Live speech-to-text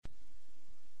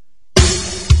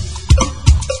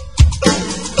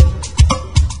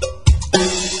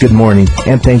Good morning,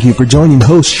 and thank you for joining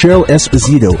host Cheryl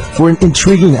Esposito for an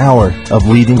intriguing hour of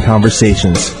leading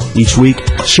conversations. Each week,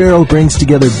 Cheryl brings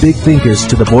together big thinkers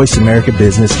to the Voice America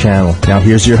Business Channel. Now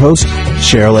here's your host,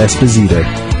 Cheryl Esposito.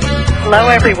 Hello,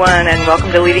 everyone, and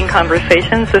welcome to Leading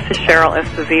Conversations. This is Cheryl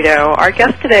Esposito. Our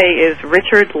guest today is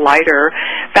Richard Leider,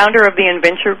 founder of the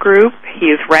Inventure Group. He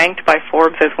is ranked by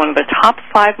Forbes as one of the top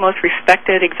 5 most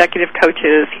respected executive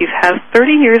coaches. He has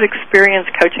 30 years' experience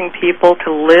coaching people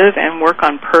to live and work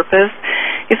on purpose.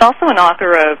 He's also an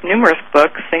author of numerous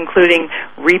books, including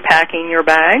Repacking Your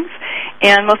Bags,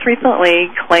 and most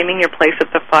recently, Claiming Your Place at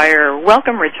the Fire.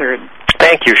 Welcome, Richard.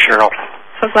 Thank you, Cheryl.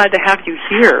 So glad to have you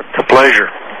here. It's a pleasure.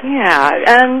 Yeah,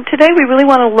 and today we really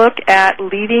want to look at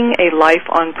leading a life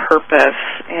on purpose.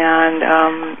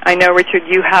 And I know, Richard,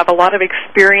 you have a lot of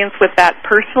experience with that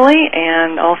personally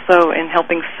and also in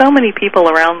helping so many people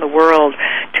around the world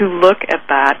to look at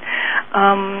that.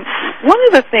 One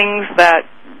of the things that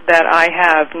I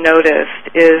have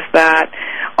noticed is that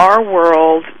our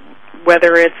world,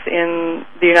 whether it's in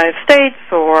the United States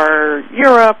or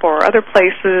Europe or other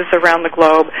places around the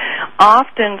globe,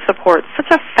 often supports such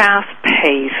a fast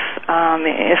pace,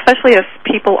 especially as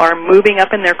people are moving up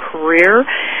in their career.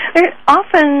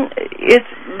 Often it's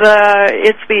the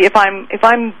if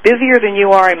I'm busier than you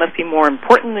are, I must be more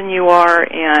important than you are,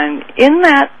 and in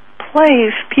that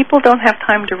place, people don't have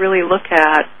time to really look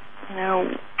at,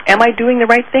 am I doing the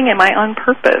right thing? Am I on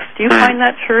purpose? Do you find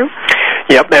that true?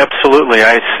 Yep, absolutely.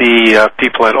 I see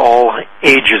people at all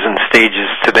ages and stages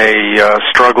today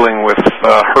struggling with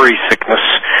hurry sickness,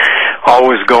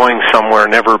 always going somewhere,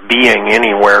 never being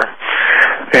anywhere.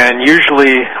 And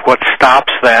usually what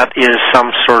stops that is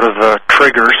some sort of a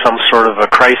trigger, some sort of a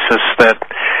crisis that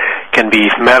can be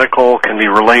medical, can be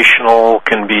relational,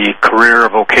 can be career,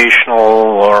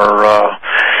 vocational, or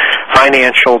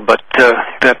financial, but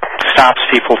that stops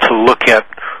people to look at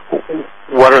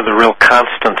what are the real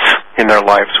constants in their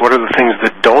lives? What are the things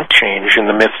that don't change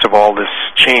in the midst of all this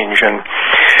change? And,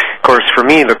 of course, for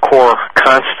me, the core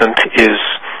constant is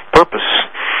purpose.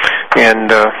 And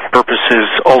purpose is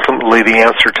ultimately the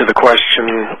answer to the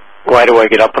question, why do I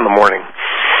get up in the morning?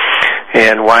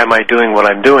 And why am I doing what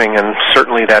I'm doing? And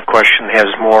certainly that question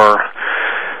has more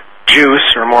juice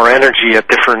or more energy at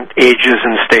different ages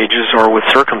and stages or with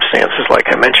circumstances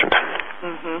like I mentioned.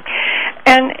 Mm-hmm.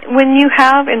 And when you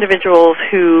have individuals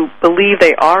who believe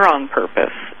they are on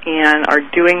purpose and are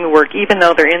doing the work, even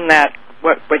though they're in that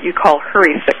what you call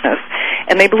hurry sickness,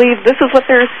 and they believe this is what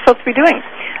they're supposed to be doing,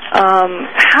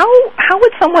 how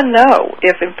would someone know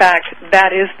if, in fact, that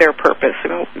is their purpose?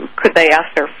 Could they ask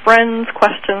their friends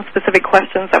specific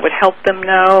questions that would help them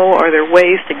know? Are there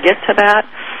ways to get to that?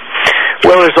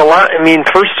 Well, there's a lot.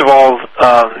 First of all,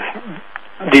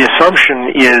 the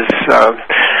assumption is,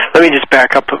 let me just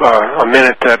back up a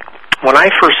minute, that when I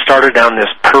first started down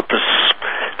this purpose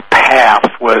path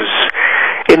was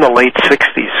in the late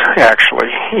 60s, actually.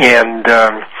 And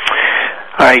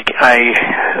I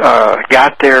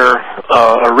got there,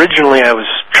 originally I was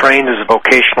trained as a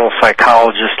vocational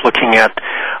psychologist looking at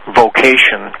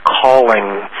vocation,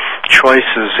 calling,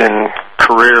 choices in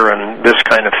career and this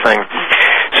kind of thing.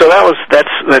 So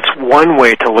that's one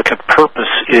way to look at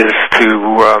purpose, is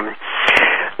to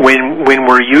when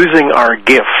we're using our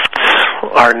gifts,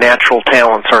 our natural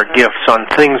talents, our gifts on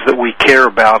things that we care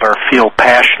about or feel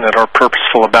passionate or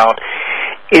purposeful about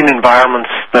in environments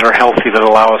that are healthy that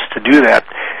allow us to do that,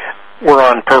 we're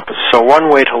on purpose. So one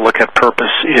way to look at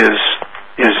purpose is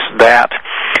that.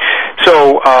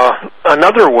 So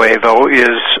another way, though,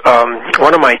 is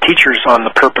one of my teachers on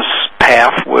the purpose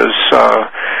path was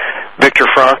Viktor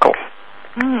Frankl.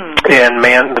 And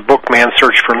the book Man's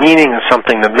Search for Meaning is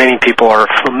something that many people are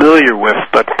familiar with,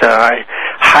 but I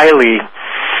highly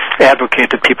advocate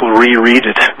that people reread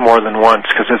it more than once,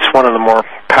 because it's one of the more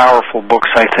powerful books,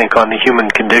 I think, on the human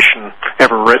condition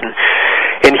ever written.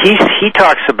 And he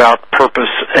talks about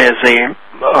purpose as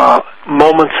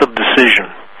moments of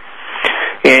decision.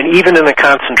 And even in a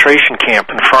concentration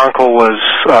camp, and Frankl was,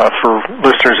 for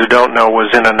listeners who don't know, was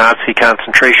in a Nazi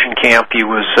concentration camp. He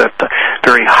was at the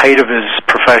very height of his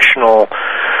professional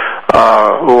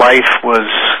life, was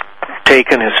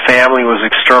taken, his family was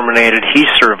exterminated. He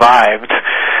survived,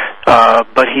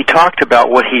 but he talked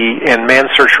about in Man's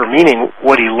Search for Meaning,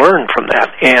 what he learned from that.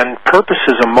 And purpose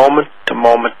is a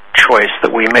moment-to-moment choice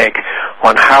that we make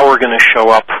on how we're going to show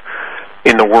up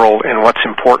in the world and what's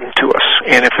important to us.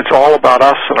 And if it's all about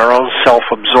us and our own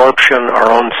self-absorption,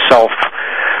 our own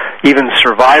even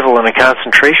survival in a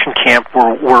concentration camp,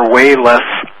 we're way less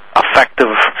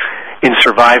effective in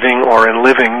surviving or in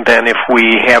living than if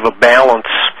we have a balance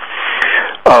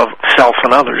of self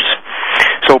and others.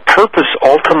 So So purpose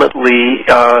ultimately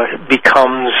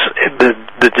becomes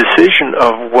the decision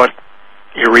of what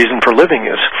your reason for living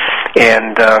is.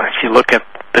 And if you look at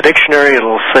the dictionary,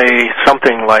 it'll say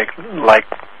something like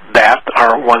that,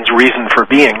 or one's reason for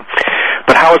being.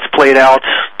 But how it's played out,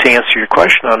 to answer your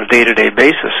question, on a day-to-day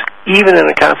basis, even in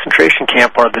a concentration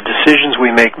camp, are the decisions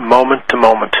we make moment to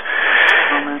moment.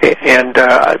 And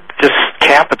just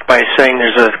cap it by saying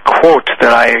there's a quote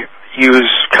that I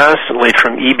use constantly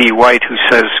from E.B. White, who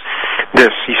says this.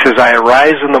 He says, "I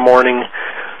arise in the morning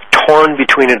torn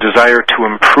between a desire to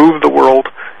improve the world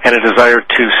and a desire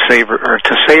to save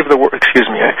the world.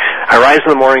 I rise in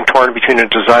the morning torn between a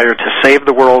desire to save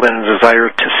the world and a desire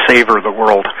to savor the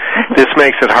world." This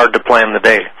makes it hard to plan the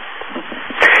day.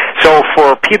 So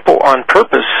for people on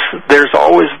purpose, there's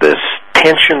always this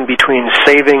tension between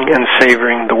saving and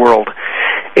savoring the world.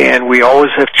 And we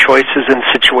always have choices in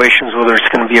situations, whether it's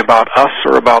going to be about us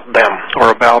or about them, or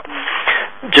about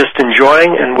just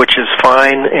enjoying, and which is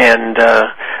fine, and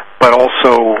but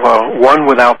also one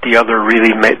without the other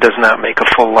really does not make a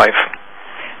full life.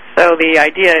 So the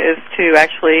idea is to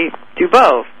actually do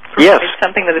both. Yes. It's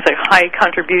something that is a high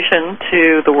contribution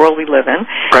to the world we live in,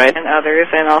 right, and others,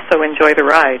 and also enjoy the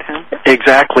ride. Huh?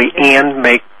 Exactly, and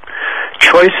make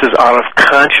choices out of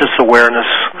conscious awareness.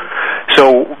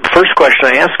 So the first question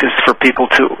I ask is for people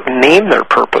to name their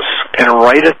purpose and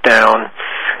write it down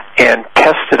and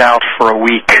test it out for a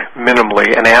week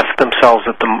minimally, and ask themselves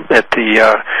at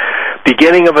the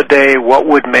beginning of a day, what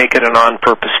would make it an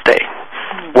on-purpose day?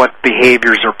 What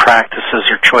behaviors or practices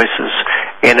or choices?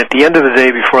 And at the end of the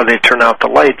day, before they turn out the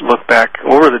light, look back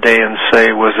over the day and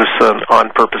say, was this an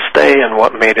on-purpose day, and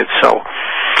what made it so?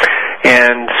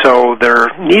 And so there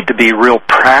need to be real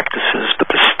practices, but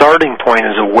the starting point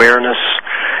is awareness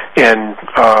and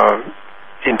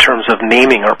in terms of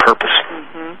naming our purpose.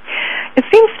 Mm-hmm. It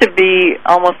seems to be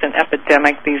almost an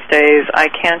epidemic these days. I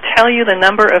can't tell you the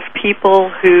number of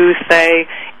people who say,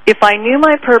 if I knew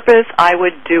my purpose, I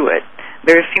would do it.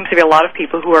 There seems to be a lot of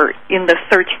people who are in the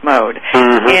search mode.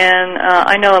 Mm-hmm. And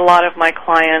I know a lot of my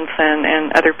clients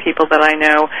and other people that I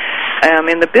know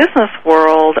in the business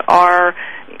world are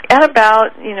at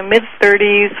about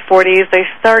mid-30s, 40s. They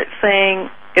start saying,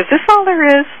 is this all there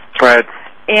is? Right.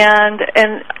 And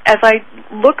as I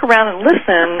look around and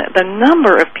listen, the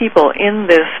number of people in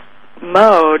this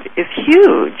mode is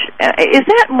huge. Is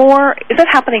that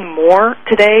happening more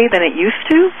today than it used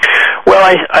to?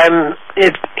 Well,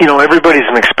 everybody's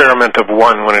an experiment of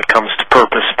one when it comes to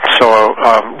purpose. So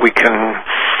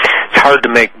it's hard to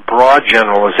make broad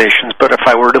generalizations, but if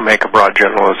I were to make a broad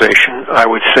generalization, I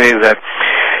would say that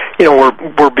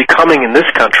we're becoming in this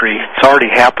country, it's already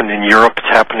happened in Europe,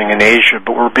 it's happening in Asia,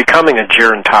 but we're becoming a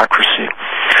gerontocracy.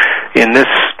 In this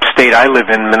state I live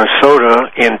in,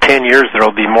 Minnesota, in 10 years there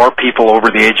will be more people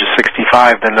over the age of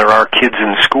 65 than there are kids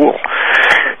in school.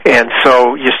 And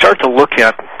so you start to look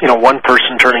at, one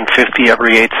person turning 50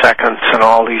 every 8 seconds and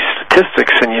all these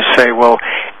statistics, and you say, well,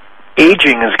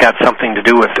 aging has got something to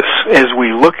do with this. As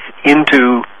we look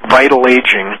into vital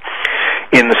aging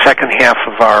in the second half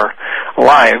of our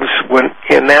lives, when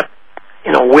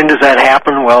does that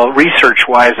happen? Well,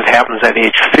 research-wise, it happens at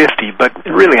age 50, but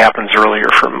it really happens earlier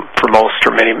for most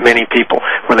or many people,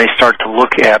 where they start to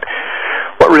look at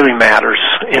what really matters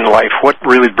in life, what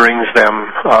really brings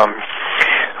them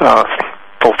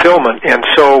fulfillment. And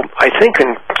so I think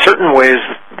in certain ways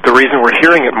the reason we're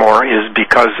hearing it more is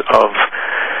because of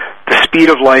the speed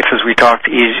of life, as we talked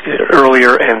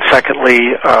earlier, and secondly,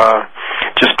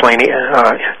 just plain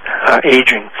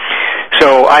aging.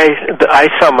 So I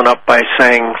sum it up by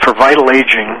saying for vital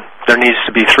aging, there needs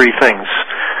to be three things,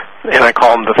 and I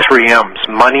call them the 3 M's: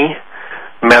 money,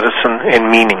 medicine, and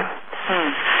meaning.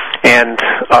 And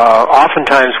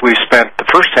oftentimes we spent the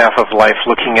first half of life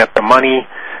looking at the money,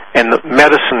 and the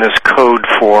medicine is code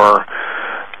for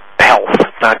health,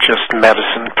 not just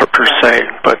medicine per se,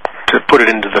 but to put it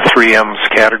into the 3 M's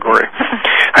category.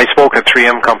 I spoke at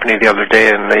 3M Company the other day,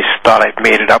 and they thought I'd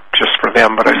made it up just for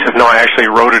them, but I said, no, I actually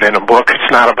wrote it in a book.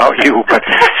 It's not about you.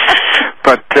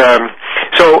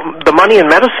 So the money and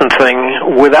medicine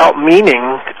thing, without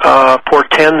meaning,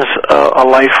 portends a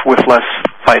life with less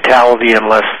vitality and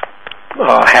less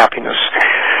happiness.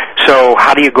 So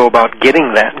how do you go about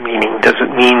getting that meaning? Does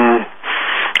it mean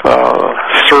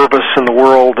service in the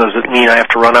world? Does it mean I have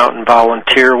to run out and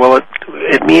volunteer? Well,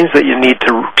 it means that you need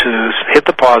to hit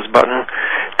the pause button,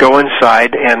 go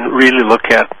inside, and really look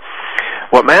at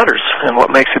what matters and what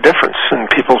makes a difference in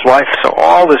people's life. So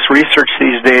all this research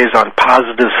these days on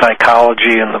positive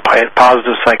psychology and the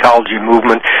positive psychology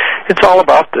movement, it's all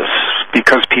about this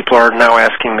because people are now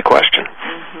asking the question.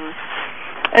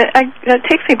 It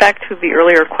takes me back to the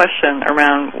earlier question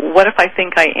around what if I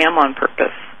think I am on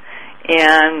purpose?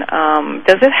 And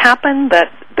does it happen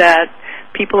that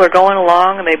people are going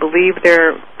along and they believe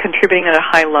they're contributing at a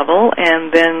high level,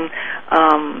 and then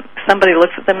somebody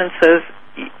looks at them and says,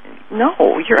 no,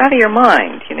 you're out of your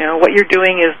mind. You know, what you're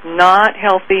doing is not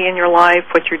healthy in your life.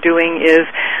 What you're doing is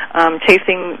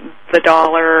chasing the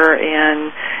dollar,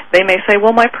 and they may say,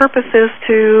 well, my purpose is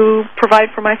to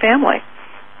provide for my family.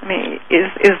 I mean,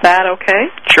 is that okay?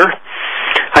 Sure.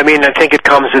 I mean, I think it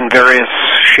comes in various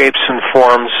shapes and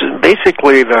forms.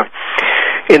 Basically,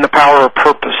 in The Power of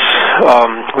Purpose,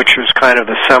 which was kind of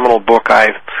the seminal book I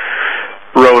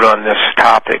wrote on this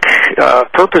topic.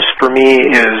 Purpose for me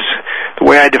is, the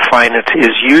way I define it, is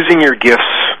using your gifts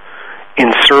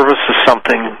in service of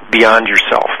something beyond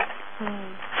yourself.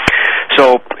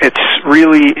 So it's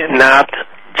really not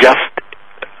just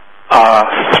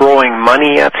throwing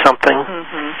money at something,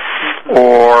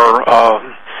 or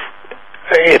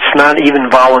it's not even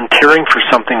volunteering for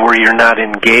something where you're not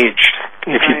engaged.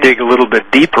 If you dig a little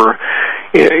bit deeper,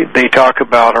 they talk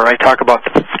about, or I talk about,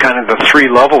 kind of the three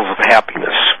levels of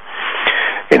happiness.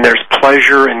 And there's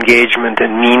pleasure, engagement,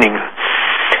 and meaning.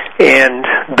 And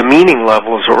the meaning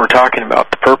level is what we're talking about,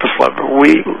 the purpose level.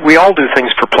 We all do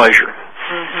things for pleasure.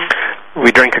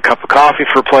 We drink a cup of coffee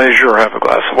for pleasure, or have a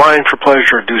glass of wine for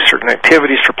pleasure, or do certain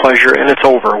activities for pleasure, and it's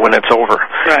over when it's over.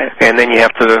 Right. And then you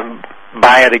have to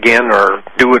buy it again or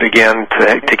do it again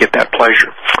to get that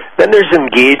pleasure. Then there's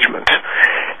engagement.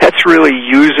 That's really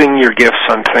using your gifts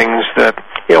on things that,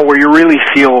 you know, where you really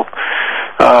feel,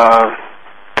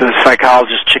 the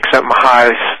psychologist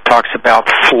Csikszentmihalyi talks about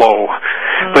flow.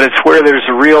 But it's where there's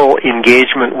a real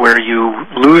engagement, where you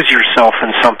lose yourself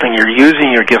in something, you're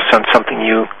using your gifts on something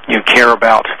you care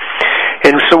about.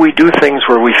 And so we do things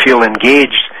where we feel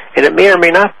engaged, and it may or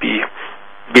may not be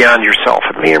beyond yourself.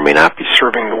 It may or may not be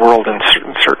serving the world in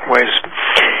certain ways.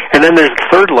 And then there's the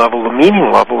third level, the meaning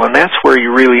level, and that's where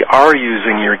you really are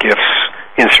using your gifts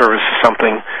in service of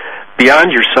something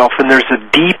beyond yourself, and there's a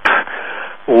deep,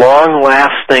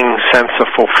 long-lasting sense of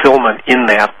fulfillment in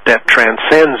that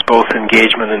transcends both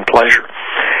engagement and pleasure.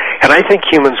 And I think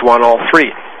humans want all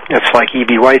three. It's like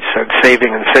E.B. White said,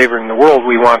 saving and savoring the world.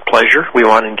 We want pleasure, we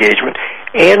want engagement,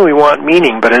 and we want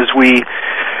meaning. But as we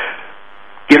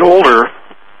get older,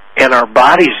 and our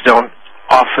bodies don't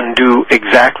often do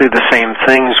exactly the same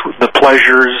things, the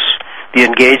pleasures, the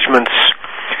engagements,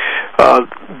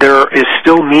 there is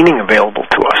still meaning available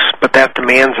to us, but that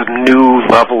demands a new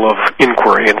level of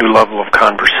inquiry, a new level of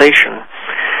conversation,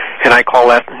 and I call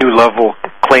that new level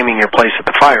claiming your place at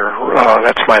the fire.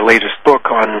 That's my latest book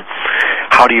on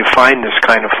how do you find this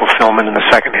kind of fulfillment in the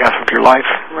second half of your life.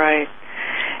 Right.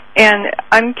 And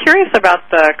I'm curious about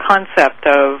the concept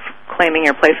of claiming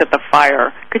your place at the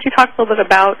fire. Could you talk a little bit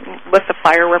about what the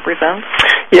fire represents?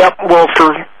 Yeah, well,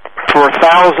 for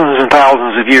thousands and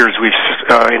thousands of years, we've,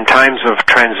 in times of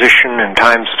transition and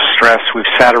times of stress, we've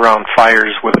sat around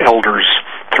fires with elders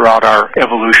throughout our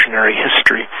evolutionary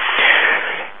history.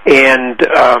 And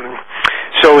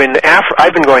so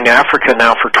I've been going to Africa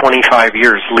now for 25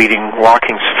 years, leading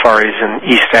walking safaris in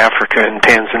East Africa and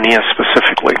Tanzania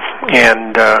specifically,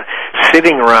 and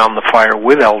sitting around the fire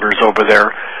with elders over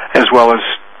there, as well as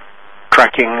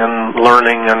trekking and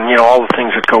learning and, you know, all the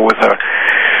things that go with a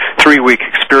 3-week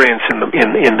experience in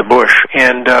the bush.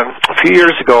 And a few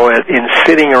years ago, in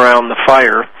sitting around the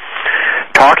fire,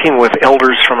 talking with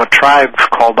elders from a tribe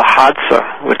called the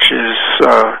Hadza, which is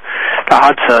the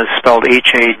Hadza is spelled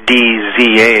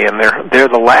Hadza, and they're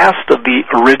the last of the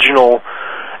original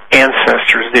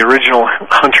ancestors, the original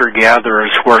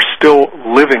hunter-gatherers who are still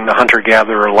living the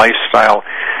hunter-gatherer lifestyle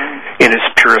in its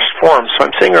purest form. So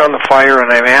I'm sitting around the fire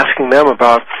and I'm asking them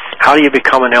about how do you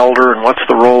become an elder and what's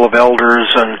the role of elders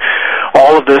and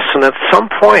all of this. And at some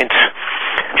point,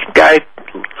 a guy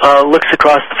looks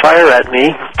across the fire at me,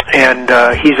 and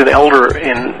he's an elder,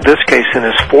 in this case in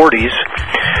his 40s,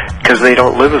 because they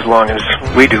don't live as long as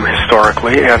we do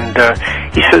historically. And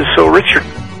he says, "So Richard,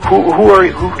 who are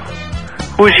you?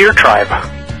 Who's your tribe?"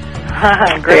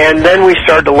 And then we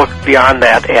started to look beyond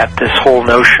that at this whole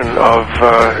notion of,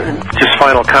 just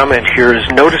final comment here, is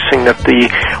noticing that the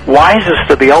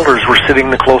wisest of the elders were sitting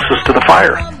the closest to the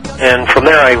fire. And from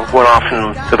there I went off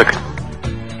into the...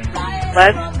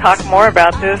 Let's talk more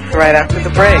about this right after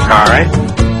the break. All right.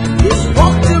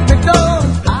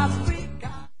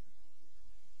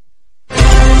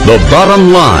 The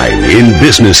bottom line in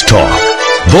business talk.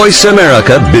 Voice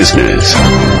America Business.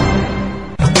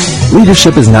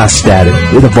 Leadership is not static.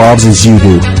 It evolves as you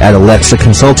do. At Alexa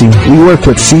Consulting, we work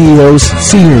with CEOs,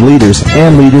 senior leaders,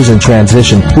 and leaders in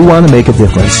transition who want to make a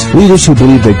difference. Leaders who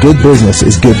believe that good business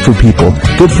is good for people,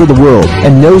 good for the world,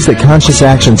 and knows that conscious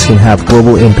actions can have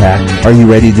global impact. Are you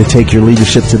ready to take your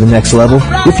leadership to the next level?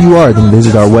 If you are, then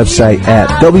visit our website at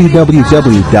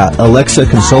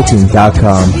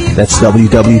www.alexaconsulting.com. That's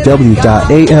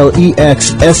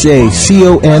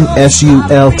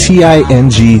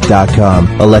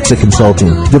www.alexaconsulting.com. Alexa Consulting,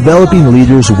 developing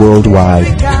leaders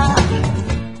worldwide.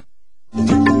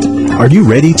 Are you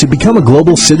ready to become a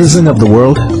global citizen of the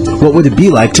world? What would it be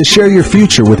like to share your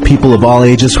future with people of all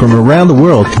ages from around the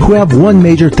world who have one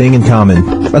major thing in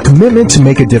common? A commitment to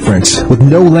make a difference with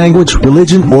no language,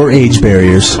 religion, or age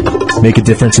barriers. Make a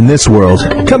difference in this world.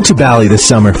 Come to Bali this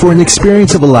summer for an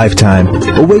experience of a lifetime.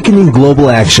 Awakening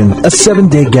Global Action, a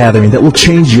 7-day gathering that will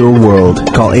change your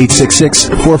world. Call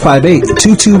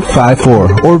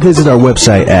 866-458-2254 or visit our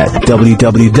website at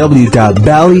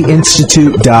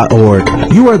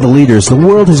www.baliinstitute.org. You are the leaders the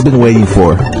world has been waiting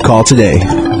for. Call today.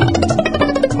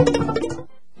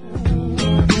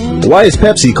 Why is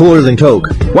Pepsi cooler than Coke?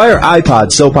 Why are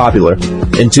iPods so popular?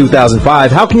 In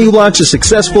 2005, how can you launch a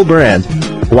successful brand?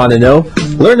 Want to know?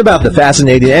 Learn about the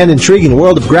fascinating and intriguing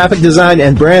world of graphic design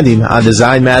and branding on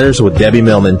Design Matters with Debbie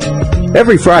Millman.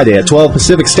 Every Friday at 12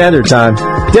 Pacific Standard Time,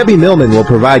 Debbie Millman will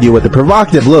provide you with a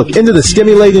provocative look into the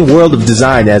stimulating world of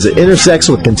design as it intersects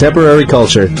with contemporary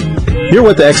culture. Hear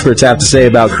what the experts have to say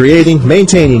about creating,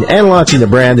 maintaining, and launching a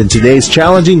brand in today's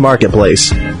challenging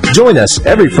marketplace. Join us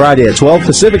every Friday at 12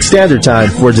 Pacific Standard Time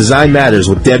for Design Matters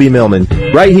with Debbie Millman,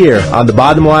 right here on The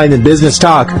Bottom Line in Business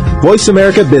Talk, Voice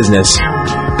America Business.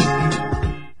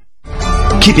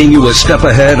 Keeping you a step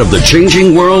ahead of the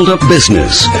changing world of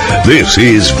business. This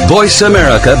is Voice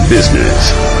America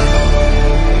Business.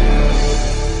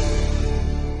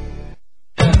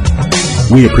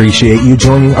 We appreciate you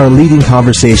joining our leading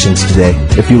conversations today.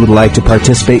 If you would like to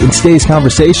participate in today's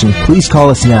conversation, please call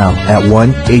us now at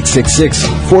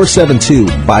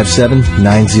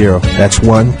 1-866-472-5790. That's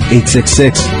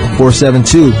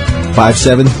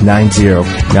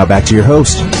 1-866-472-5790. Now back to your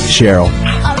host, Cheryl.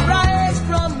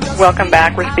 Welcome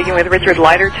back. We're speaking with Richard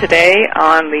Leider today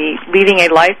on the Leading a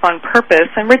Life on Purpose.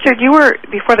 And Richard, you were,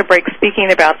 before the break, speaking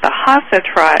about the Hausa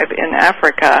tribe in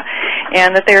Africa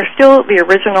and that they are still the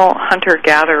original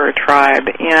hunter-gatherer tribe.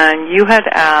 And you had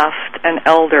asked an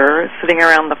elder sitting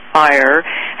around the fire,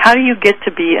 how do you get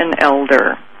to be an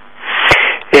elder?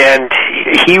 And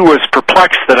he was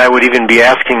perplexed that I would even be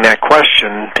asking that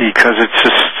question because it's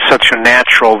just such a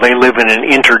natural, they live in an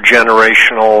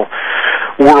intergenerational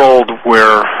world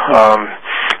where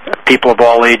people of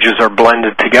all ages are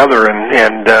blended together,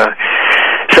 and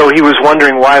so he was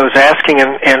wondering why I was asking,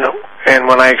 and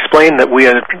when I explained that we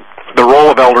had the role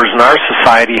of elders in our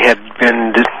society had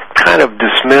been kind of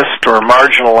dismissed or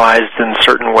marginalized in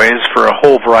certain ways for a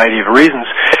whole variety of reasons,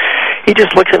 he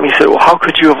just looked at me and said, well, how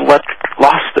could you have lost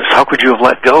this? How could you have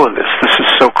let go of this? This is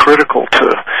so critical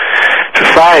to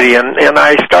society. And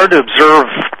I started to observe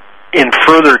in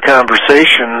further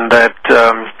conversation that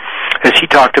as he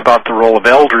talked about the role of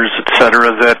elders,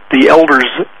 etc., that the elders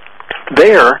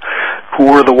there,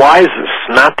 who were the wisest,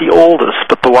 not the oldest,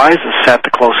 but the wisest, sat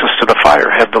the closest to the fire,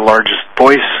 had the largest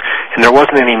voice, and there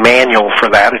wasn't any manual for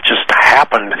that. It just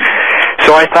happened.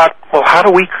 So I thought, well, how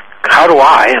do we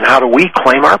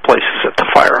claim our places at the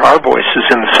fire, our voices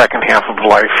in the second half of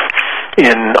life,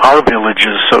 in our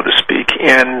villages, so to speak?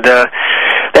 And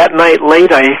that night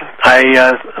late, I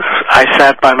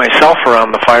sat by myself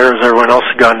around the fire as everyone else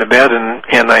had gone to bed,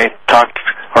 and I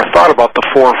thought about the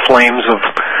 4 flames of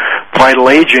vital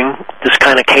aging. This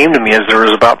kind of came to me as there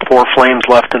was about 4 flames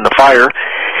left in the fire,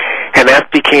 and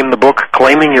that became the book,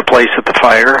 Claiming Your Place at the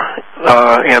Fire,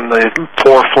 and the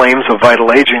 4 flames of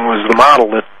vital aging was the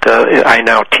model that I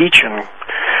now teach in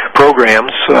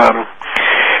programs.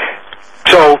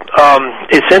 So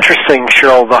it's interesting,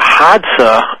 Cheryl, the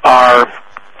Hadza are...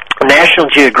 National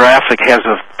Geographic has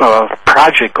a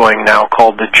project going now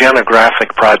called the Genographic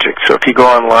Project. So if you go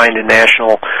online to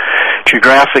National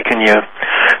Geographic and you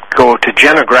go to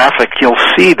Genographic, you'll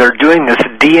see they're doing this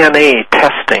DNA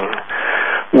testing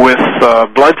with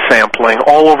blood sampling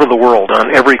all over the world on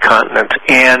every continent.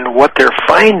 And what they're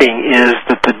finding is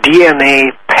that the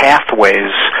DNA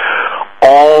pathways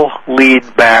all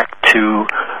lead back to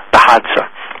the Hadza,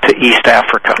 to East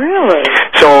Africa. Really?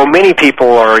 So many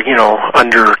people are,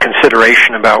 under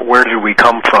consideration about where did we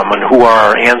come from and who are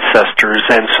our ancestors.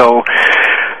 And so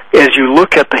as you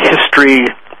look at the history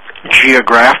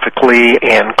geographically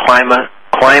and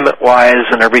climate-wise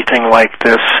and everything like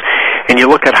this, and you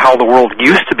look at how the world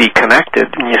used to be connected,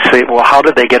 and you say, well, how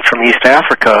did they get from East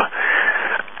Africa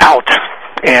out,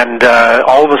 and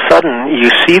all of a sudden you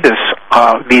see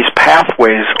these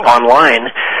pathways online.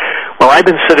 Well, I've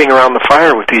been sitting around the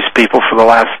fire with these people for the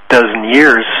last dozen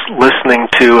years, listening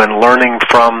to and learning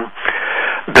from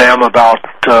them about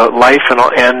life,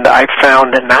 and I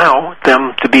found that now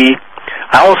them to be,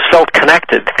 I always felt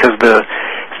connected, because the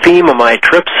theme of my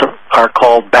trips are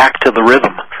called Back to the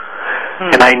Rhythm.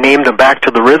 And I named them Back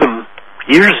to the Rhythm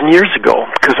years and years ago,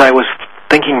 because I was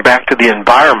thinking back to the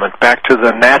environment, back to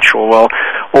the natural. Well,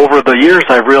 over the years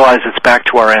I've realized it's back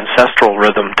to our ancestral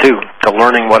rhythm too, to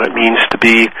learning what it means to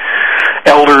be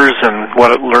elders and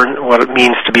what it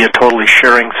means to be a totally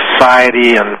sharing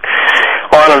society, and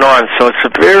on and on. So it's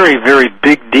a very, very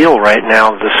big deal right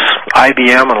now, this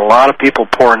IBM and a lot of people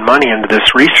pouring money into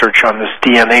this research on this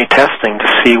DNA testing to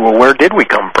see, well, where did we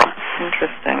come from?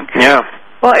 Interesting. Yeah.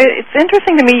 Well, it's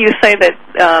interesting to me you say that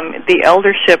the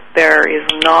eldership there is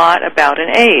not about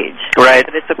an age. Right.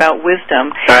 That it's about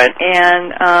wisdom. Right.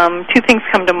 And two things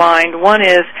come to mind. One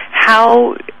is,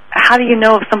 how do you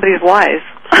know if somebody's wise?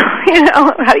 How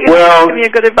do you give me a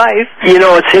good advice?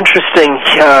 It's interesting.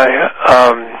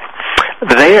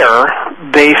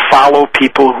 They follow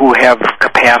people who have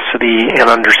capacity and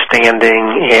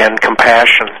understanding and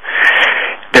compassion.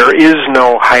 There is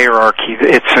no hierarchy.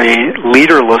 It's a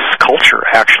leaderless culture,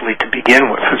 actually, to begin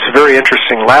with. It's a very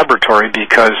interesting laboratory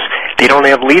because they don't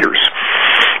have leaders.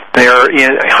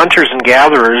 Hunters and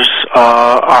gatherers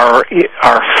are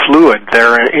fluid.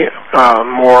 They're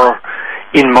more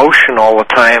in motion all the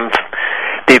time.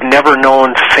 They've never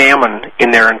known famine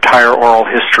in their entire oral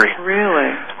history.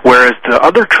 Really? Whereas the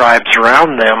other tribes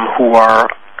around them, who are,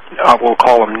 we'll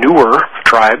call them newer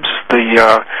tribes,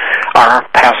 are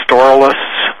pastoralists,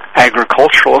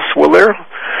 agriculturalists. Well, they're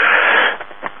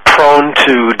prone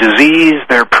to disease.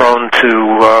 They're prone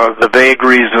to the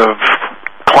vagaries of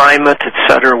climate,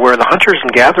 etc., where the hunters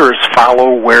and gatherers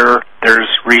follow where there's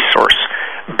resource.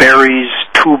 Berries,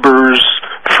 tubers,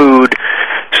 food.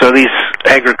 So these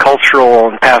agricultural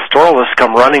and pastoralists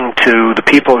come running to the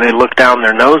people they look down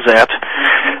their nose at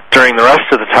during the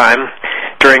rest of the time.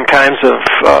 During times of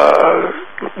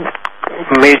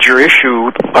major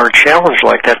issue or challenge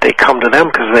like that, they come to them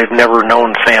because they've never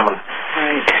known famine.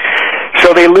 Right.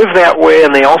 So they live that way,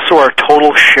 and they also are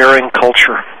total sharing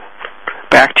culture.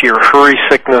 Back to your hurry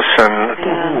sickness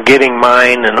and getting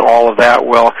mine and all of that.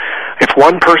 Well, if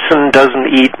one person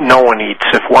doesn't eat, no one eats.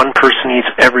 If one person eats,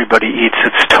 everybody eats.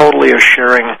 It's totally a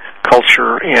sharing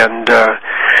culture. And,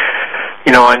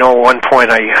 I know at one point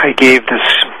I gave this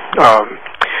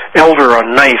elder a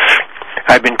knife.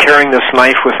 I've been carrying this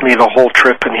knife with me the whole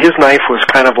trip, and his knife was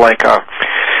kind of like a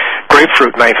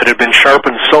grapefruit knife. It had been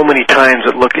sharpened so many times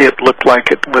it looked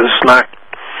like it was not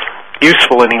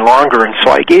useful any longer, and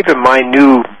so I gave him my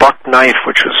new buck knife,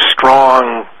 which was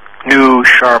strong, new,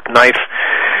 sharp knife,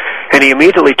 and he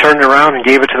immediately turned around and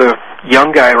gave it to the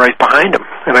young guy right behind him.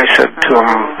 And I said to him,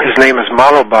 his name is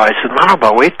Maroba, I said,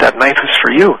 Maroba, wait, that knife is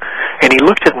for you. And he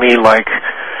looked at me like,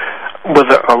 with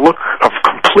a look of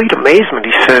complete amazement.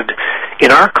 He said,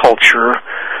 in our culture,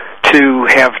 to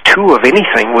have two of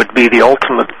anything would be the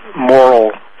ultimate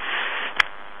moral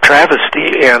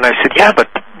travesty. And I said, yeah, but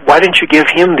why didn't you give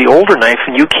him the older knife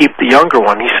and you keep the younger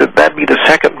one? He said, that'd be the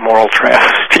second moral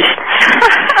travesty.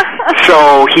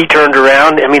 So he turned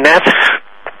around.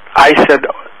 I said,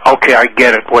 okay, I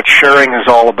get it. What sharing is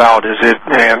all about, is it?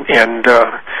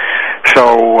 So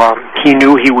he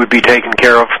knew he would be taken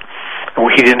care of.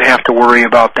 He didn't have to worry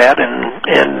about that,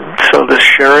 and so the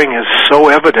sharing is so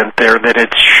evident there that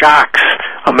it shocks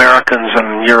Americans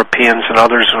and Europeans and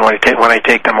others when I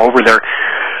take them over there,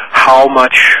 how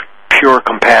much pure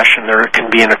compassion there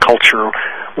can be in a culture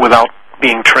without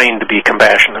being trained to be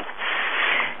compassionate.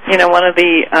 One of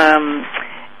the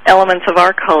elements of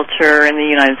our culture in the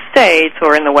United States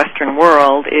or in the Western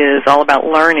world is all about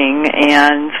learning,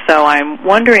 and so I'm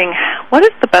wondering, what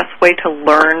is the best way to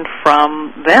learn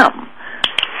from them?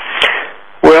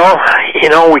 Well,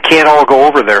 we can't all go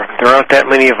over there. There aren't that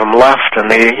many of them left, and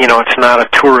it's not a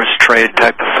tourist trade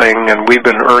type of thing, and we've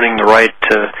been earning the right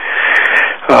to,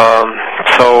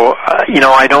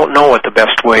 I don't know what the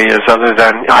best way is, other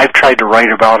than I've tried to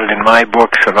write about it in my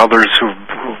books and others who've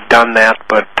done that,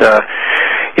 but,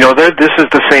 this is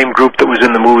the same group that was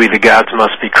in the movie The Gods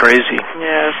Must Be Crazy,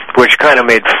 yes, which kind of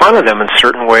made fun of them in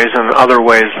certain ways, and other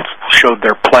ways showed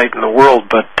their plight in the world,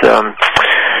 but,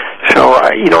 so,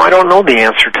 I don't know the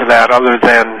answer to that other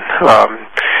than,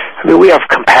 we have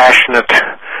compassionate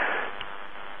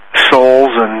souls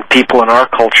and people in our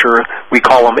culture. We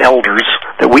call them elders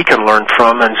that we can learn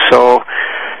from, and so,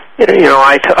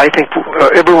 I think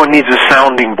everyone needs a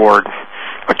sounding board,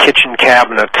 a kitchen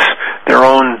cabinet, their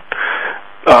own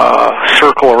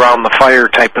circle around the fire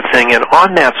type of thing, and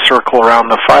on that circle around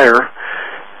the fire,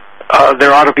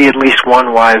 there ought to be at least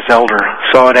one wise elder.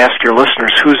 So I'd ask your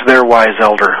listeners, who's their wise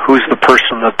elder? Who's the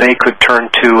person that they could turn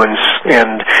to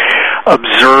and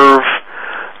observe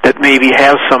that maybe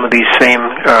has some of these same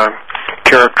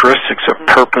characteristics of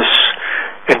purpose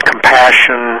and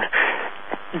compassion?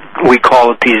 We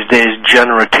call it these days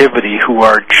generativity, who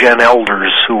are gen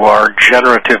elders, who are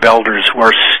generative elders, who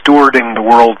are stewarding the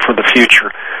world for the future,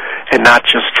 and not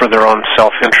just for their own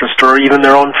self-interest or even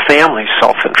their own family's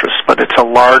self-interest, but it's a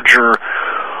larger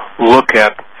look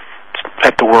at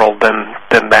the world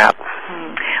than that.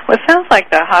 Well, it sounds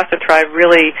like the Hausa tribe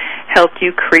really helped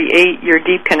you create your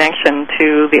deep connection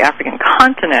to the African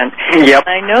continent. Yep.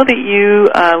 I know that you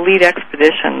lead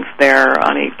expeditions there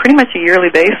on pretty much a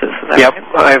yearly basis. Is that Yep.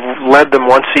 right? I've led them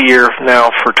once a year now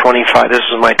for 25. This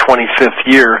is my 25th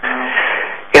year.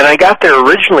 And I got there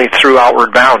originally through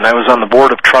Outward Bound. I was on the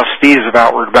board of trustees of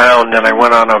Outward Bound, and I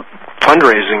went on a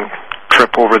fundraising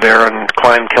trip over there and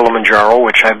climbed Kilimanjaro,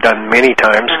 which I've done many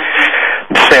times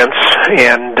since.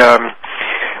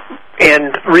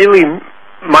 And really,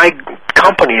 my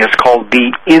company is called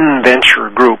the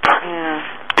Inventure Group. Yeah.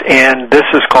 And this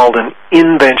is called an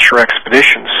Inventure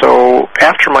expedition. So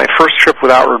after my first trip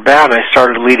with Outward Bound, I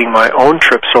started leading my own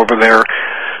trips over there,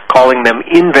 calling them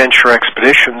Inventure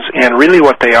expeditions. And really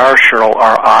what they are, Cheryl,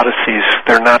 are odysseys.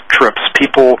 They're not trips.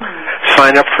 People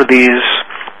sign up for these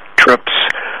trips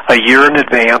a year in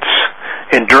advance,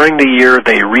 and during the year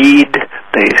they read,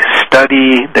 they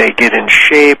study, they get in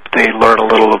shape, they learn a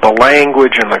little of the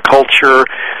language and the culture,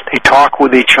 they talk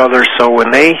with each other. So when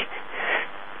they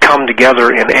come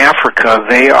together in Africa,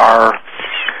 they are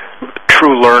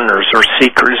true learners or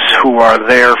seekers who are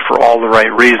there for all the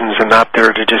right reasons and not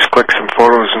there to just click some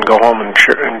photos and go home and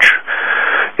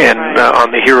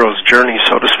on the hero's journey,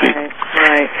 so to speak.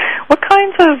 Right. What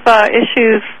kinds of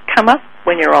issues come up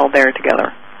when you're all there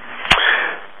together?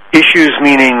 Issues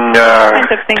meaning what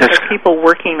kinds of things are people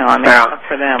working on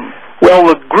for them? Well,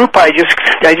 the group I just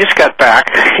got back,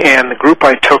 and the group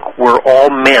I took were all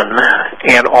men,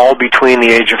 and all between the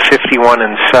age of 51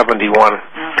 and 71.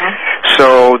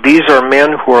 So these are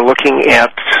men who are looking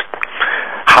at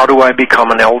how do I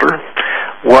become an elder?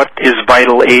 What is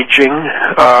vital aging?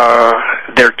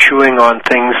 They're chewing on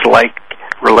things like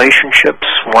relationships.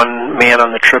 One man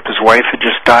on the trip, his wife had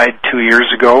just died 2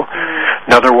 years ago.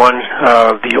 Another one,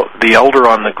 the elder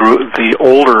on the group, the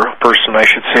older person, I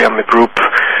should say, on the group,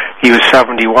 he was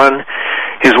 71.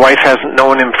 His wife hasn't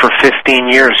known him for 15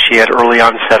 years. She had early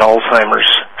onset Alzheimer's.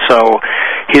 So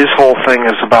his whole thing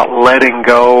is about letting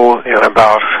go and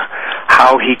about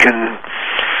how he can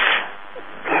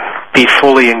be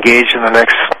fully engaged in the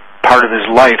next part of his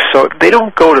life. So they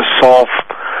don't go to solve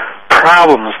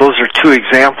problems. Those are two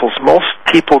examples. Most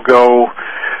people go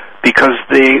because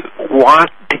they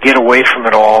want to get away from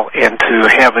it all and to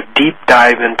have a deep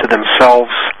dive into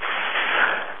themselves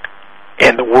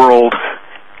and the world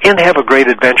and have a great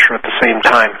adventure at the same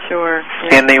time. Sure.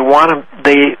 Yeah. And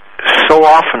so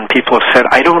often people have said,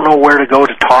 I don't know where to go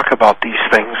to talk about these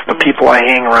things. The people I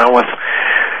hang around with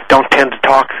don't tend to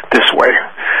talk this way.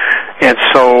 And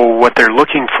so what they're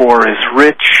looking for is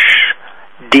rich,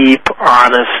 deep,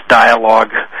 honest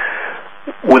dialogue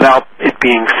without it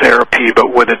being therapy,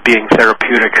 but with it being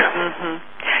therapeutic.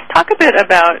 Talk a bit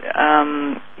about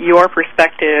your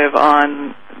perspective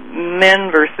on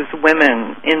men versus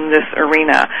women in this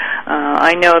arena.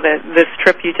 I know that this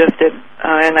trip you just did,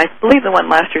 and I believe the one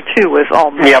last year too, was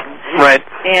all men. Yep, right.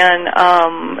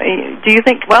 And do you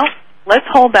think, well, let's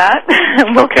hold that.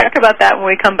 We'll talk about that when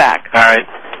we come back. All right.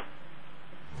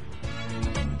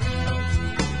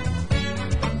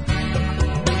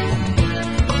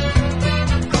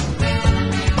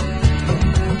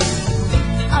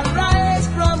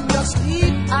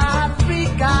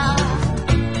 Africa,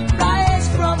 rise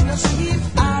from your sleep,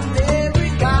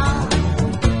 America.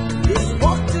 There's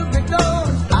work to be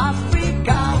done,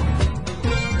 Africa.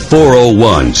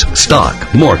 401s,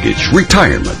 stock, mortgage,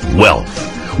 retirement,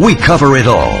 wealth. We cover it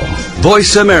all.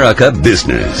 Voice America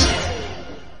Business.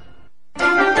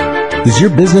 Does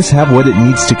your business have what it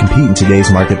needs to compete in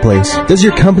today's marketplace? Does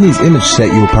your company's image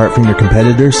set you apart from your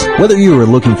competitors? Whether you are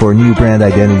looking for a new brand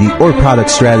identity or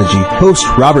product strategy, host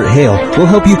Robert Hale will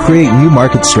help you create new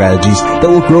market strategies that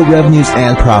will grow revenues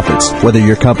and profits. Whether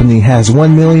your company has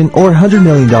 $1 million or $100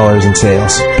 million in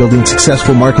sales, Building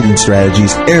Successful Marketing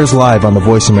Strategies airs live on the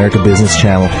Voice America Business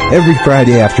Channel every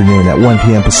Friday afternoon at 1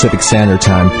 p.m. Pacific Standard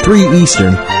Time, 3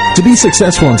 Eastern. To be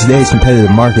successful in today's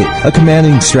competitive market, a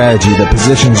commanding strategy that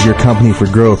positions your company for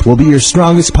growth will be your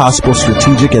strongest possible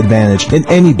strategic advantage in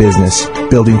any business.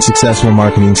 Building Successful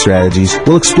Marketing Strategies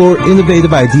will explore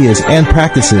innovative ideas and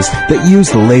practices that use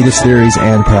the latest theories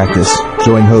and practice.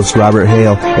 Join host Robert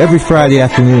Hale every Friday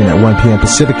afternoon at 1 p.m.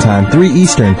 Pacific Time, 3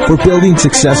 Eastern, for Building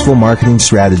Successful Marketing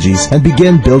Strategies and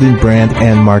begin building brand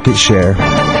and market share.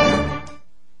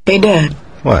 Hey, Dad.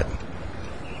 What?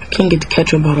 I can't get the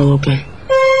ketchup bottle open.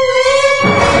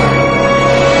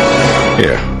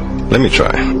 Here, let me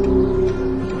try.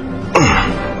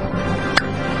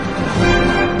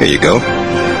 Here you go.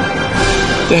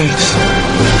 Thanks.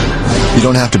 You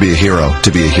don't have to be a hero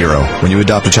to be a hero. When you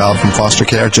adopt a child from foster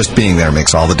care, just being there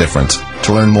makes all the difference.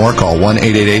 To learn more, call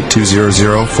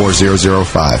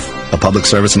 1-888-200-4005. A public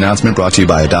service announcement brought to you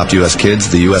by Adopt U.S.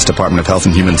 Kids, the U.S. Department of Health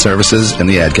and Human Services, and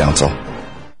the Ad Council.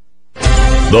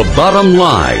 The bottom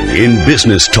line in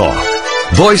business talk.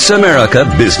 Voice America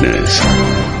Business.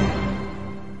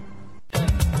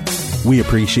 We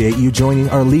appreciate you joining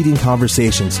our leading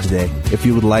conversations today. If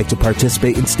you would like to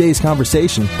participate in today's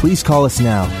conversation, please call us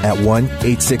now at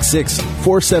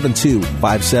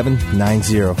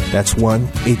 1-866-472-5790. That's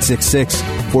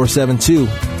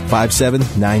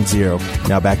 1-866-472-5790.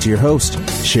 Now back to your host,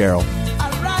 Cheryl.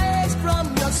 Arise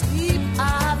from your sleep,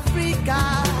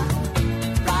 Africa.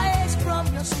 Rise from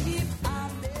your sleep,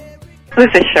 America.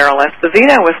 This is Cheryl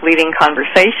Esposito with Leading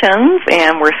Conversations,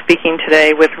 and we're speaking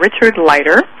today with Richard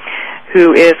Leider,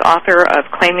 who is author of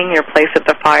Claiming Your Place at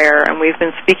the Fire. And we've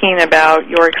been speaking about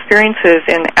your experiences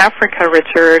in Africa,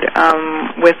 Richard,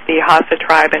 with the Hausa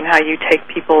tribe and how you take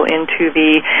people into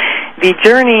the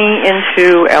journey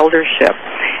into eldership.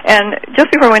 And just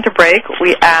before we went to break,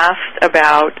 we asked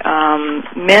about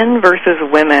men versus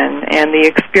women and the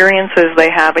experiences they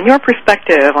have and your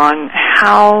perspective on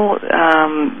how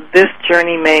this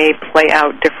journey may play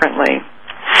out differently.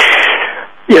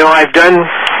 You know,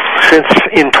 since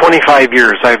in 25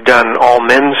 years, I've done all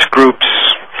men's groups.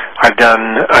 I've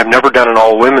never done an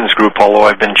all women's group, although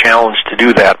I've been challenged to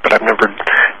do that. But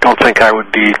don't think I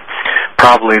would be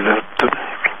probably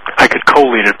I could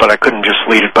co-lead it, but I couldn't just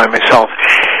lead it by myself.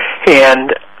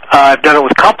 And I've done it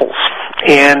with couples,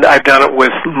 and I've done it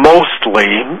with mostly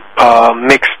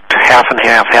mixed half and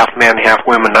half men, half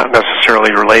women, not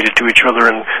necessarily related to each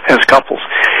other as couples.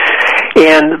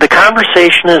 And the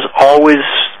conversation has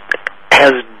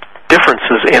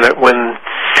differences in it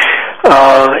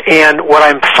and what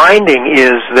I'm finding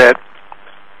is that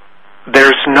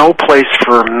there's no place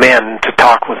for men to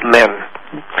talk with men.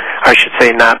 I should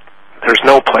say there's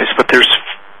no place, but there's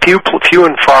few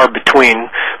and far between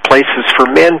places for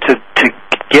men to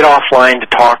get offline to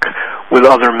talk with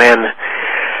other men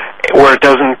where it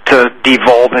doesn't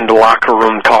devolve into locker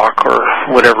room talk or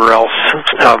whatever else,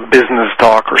 business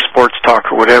talk or sports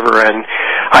talk or whatever. And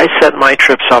I set my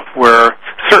trips up where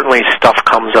certainly stuff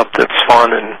comes up that's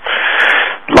fun and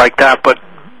like that, but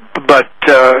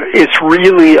it's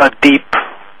really a deep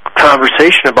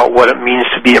conversation about what it means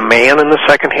to be a man in the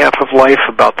second half of life,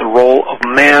 about the role of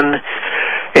men.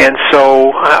 And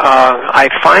so I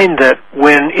find that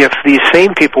if these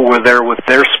same people were there with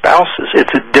their spouses,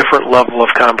 it's a different level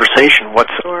of conversation.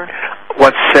 What's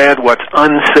said, what's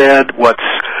unsaid, what's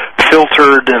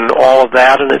filtered, and all of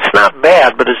that. And it's not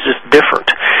bad, but it's just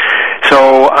different.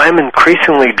 So I'm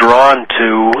increasingly drawn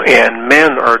to, and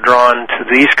men are drawn to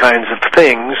these kinds of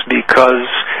things because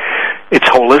it's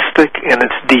holistic and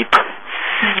it's deep.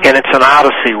 Mm-hmm. And it's an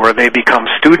odyssey where they become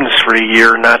students for a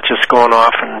year, not just going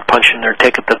off and punching their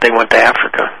ticket that they went to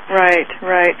Africa. Right.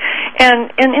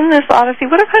 And in this odyssey,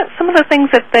 what are some of the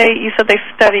things that you said they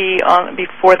study on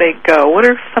before they go? What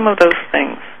are some of those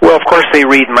things? Well, of course, they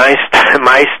read my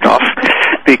stuff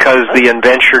because the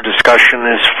Inventure discussion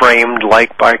is framed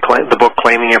like by the book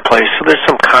Claiming Your Place. So there's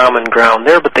some common ground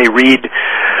there, but they read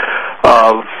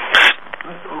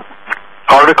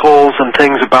articles and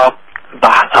things about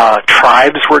the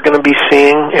tribes we're going to be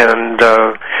seeing, and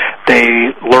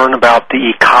they learn about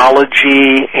the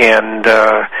ecology and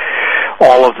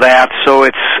all of that. So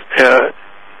it's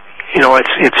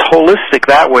holistic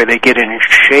that way. They get in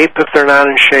shape if they're not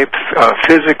in shape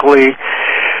physically,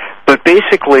 but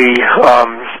basically,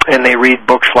 and they read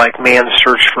books like Man's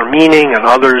Search for Meaning and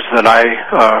others that I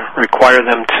require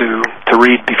them to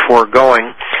read before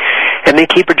going, and they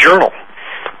keep a journal.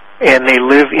 And they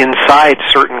live inside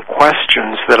certain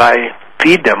questions that I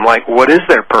feed them, like what is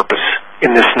their purpose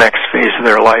in this next phase of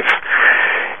their life?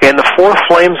 And the four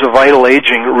flames of vital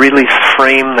aging really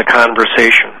frame the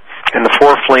conversation. And the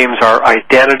four flames are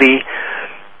identity,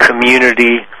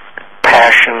 community,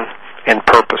 passion, and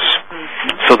purpose.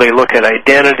 Mm-hmm. So they look at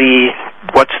identity,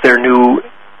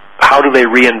 how do they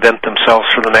reinvent themselves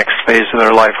for the next phase of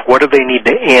their life? What do they need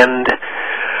to end,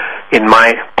 in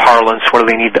my parlance, what do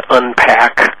they need to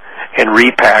unpack and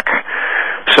repack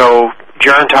so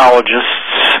gerontologists,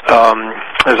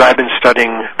 as I've been studying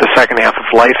the second half of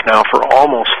life now for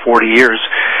almost 40 years,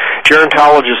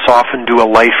 gerontologists often do a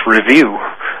life review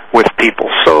with people.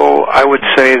 So I would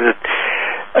say that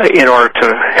in order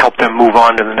to help them move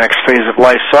on to the next phase of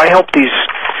life. So I help these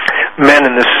men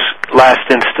in this last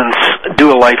instance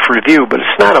do a life review, but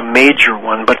it's not a major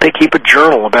one, but they keep a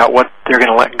journal about what they're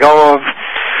going to let go of,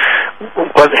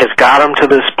 what has got them to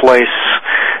this place,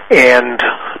 and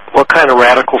what kind of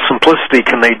radical simplicity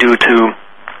can they do to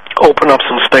open up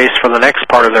some space for the next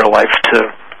part of their life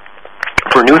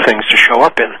for new things to show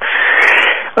up in.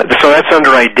 So that's under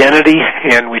identity,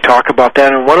 and we talk about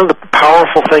that. And one of the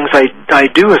powerful things I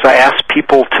do is I ask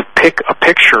people to pick a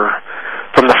picture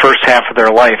from the first half of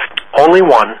their life, only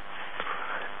one,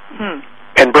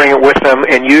 and bring it with them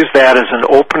and use that as an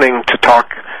opening to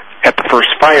talk at the first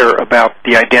fire about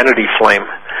the identity flame.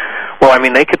 Well, I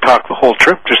mean, they could talk the whole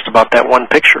trip just about that one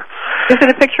picture. Is it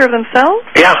a picture of themselves?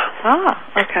 Yeah. Ah,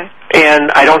 okay.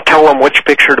 And I don't tell them which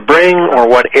picture to bring or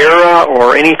what era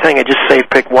or anything. I just say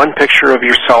pick one picture of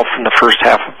yourself in the first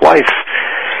half of life.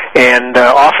 And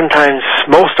oftentimes,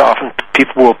 most often,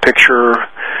 people will picture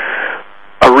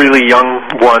a really young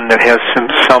one that has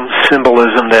some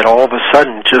symbolism that all of a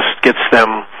sudden just gets them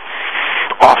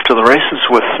off to the races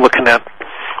with looking at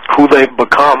who they've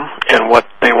become and what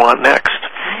they want next.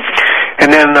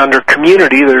 And then under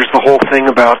community, there's the whole thing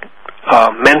about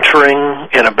mentoring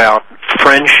and about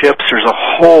friendships. There's a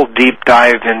whole deep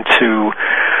dive into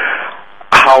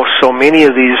how so many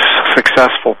of these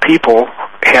successful people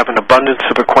have an abundance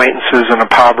of acquaintances and a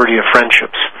poverty of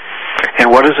friendships. And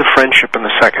what is a friendship in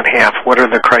the second half? What are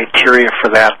the criteria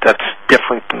for that that's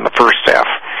different than the first half?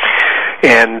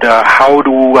 And how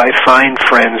do I find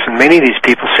friends? And many of these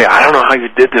people say, I don't know how you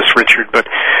did this, Richard, but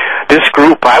this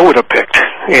group I would have picked.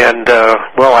 And,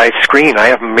 well, I screen. I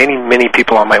have many, many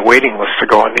people on my waiting list to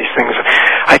go on these things.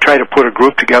 I try to put a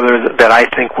group together that I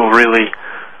think will really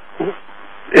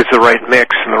is the right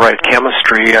mix and the right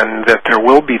chemistry, and that there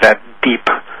will be that deep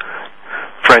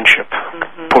friendship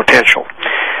potential.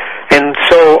 And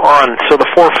so on. So the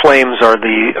four flames are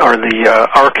the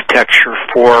architecture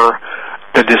for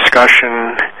the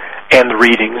discussion and the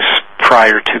readings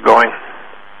prior to going.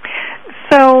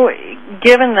 So,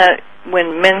 given that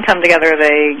when men come together,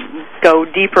 they go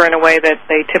deeper in a way that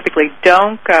they typically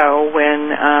don't go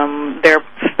when their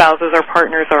spouses or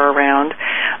partners are around,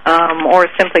 or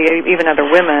simply even other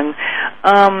women,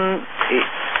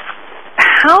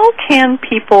 how can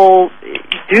people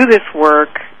do this work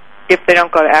if they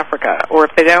don't go to Africa, or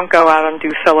if they don't go out and do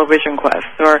solo vision quests?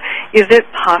 Or is it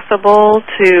possible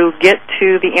to get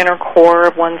to the inner core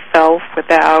of oneself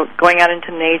without going out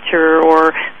into nature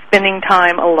or spending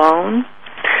time alone?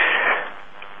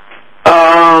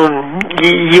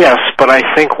 Yes, but I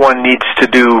think one needs to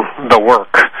do the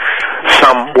work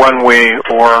one way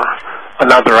or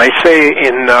another. I say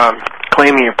in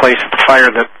Claiming Your Place at the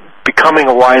Fire that becoming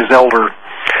a wise elder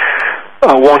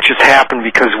won't just happen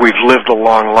because we've lived a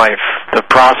long life. The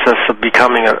process of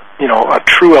becoming a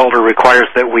true elder requires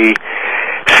that we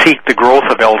seek the growth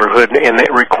of elderhood, and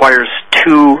it requires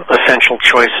two essential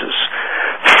choices.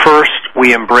 First,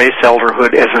 we embrace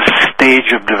elderhood as a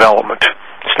stage of development.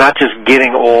 It's not just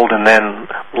getting old and then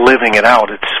living it out.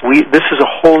 This is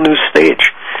a whole new stage.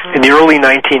 In the early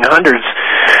 1900s,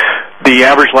 the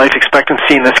average life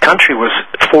expectancy in this country was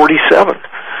 47.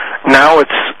 Now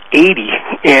it's 80,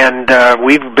 and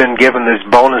we've been given these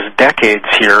bonus decades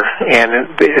here,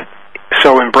 and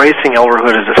so embracing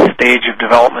elderhood as a stage of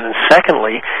development, and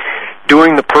secondly,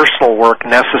 doing the personal work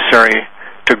necessary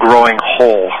to growing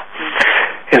whole.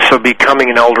 And so becoming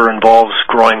an elder involves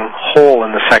growing whole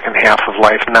in the second half of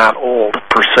life, not old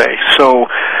per se. So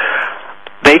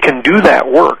they can do that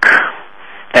work,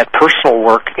 that personal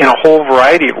work, in a whole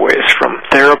variety of ways, from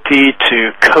therapy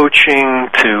to coaching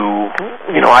to,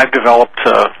 I've developed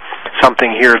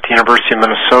something here at the University of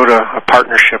Minnesota, a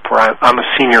partnership where I'm a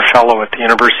senior fellow at the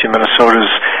University of Minnesota's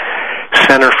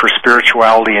Center for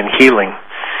Spirituality and Healing.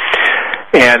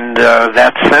 And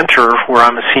that center, where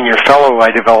I'm a senior fellow,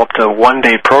 I developed a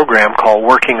one-day program called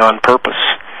Working on Purpose,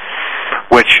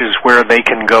 which is where they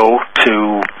can go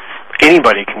to,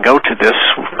 anybody can go to this,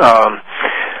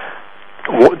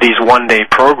 these one-day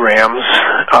programs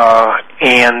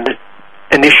and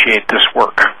initiate this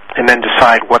work, and then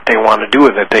decide what they want to do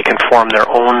with it. They can form their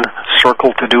own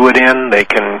circle to do it in. They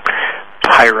can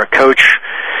hire a coach.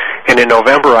 And in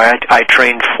November, I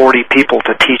trained 40 people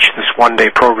to teach this one-day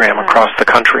program across the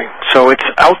country. So it's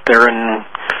out there in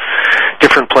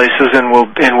different places, and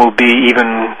will be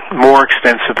even more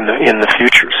extensive in the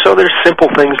future. So there's simple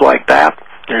things like that.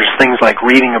 There's things like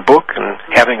reading a book and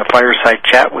having a fireside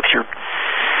chat with your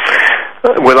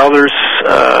with others,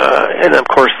 and of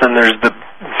course then there's the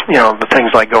things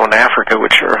like going to Africa,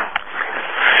 which are.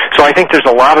 So I think there's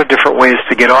a lot of different ways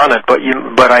to get on it,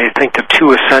 but I think the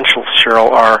two essentials,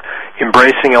 Cheryl, are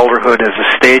embracing elderhood as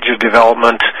a stage of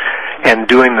development and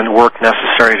doing the work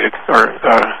necessary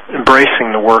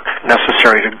embracing the work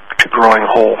necessary to growing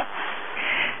whole.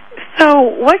 So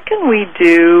what can we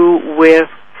do with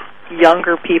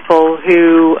younger people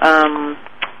who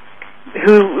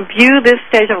view this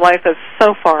stage of life as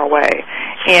so far away?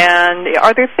 And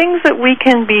are there things that we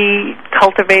can be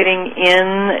cultivating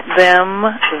in them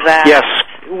that yes.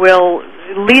 will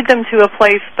lead them to a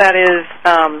place that is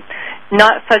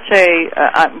not such a,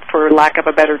 for lack of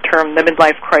a better term, the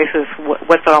midlife crisis,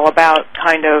 what's it all about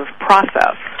kind of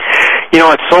process?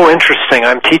 It's so interesting.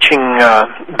 I'm teaching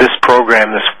this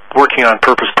program, this Working on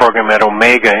Purpose program at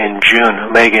Omega in June,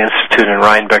 Omega Institute in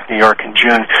Rhinebeck, New York in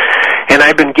June. And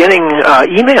I've been getting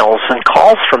emails and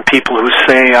calls from people who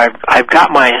say, I've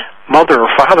got my mother or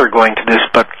father going to this,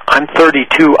 but I'm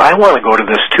 32. I want to go to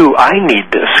this too. I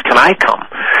need this. Can I come?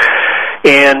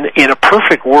 And in a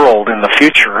perfect world in the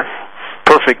future,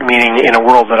 perfect meaning in a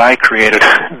world that I created,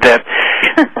 that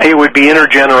it would be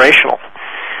intergenerational.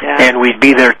 Yeah. And we'd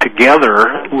be there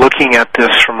together looking at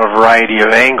this from a variety of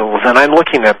angles. And I'm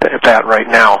looking at that right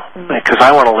now because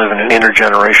I want to live in an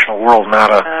intergenerational world,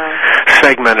 not a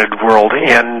segmented world.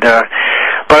 And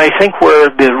but I think where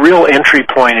the real entry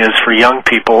point is for young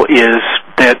people is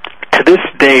that to this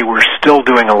day we're still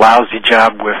doing a lousy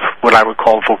job with what I would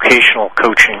call vocational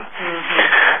coaching.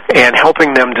 Mm-hmm. And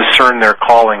helping them discern their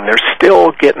calling. They're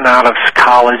still getting out of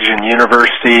college and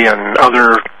university and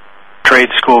other trade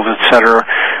schools, etc.,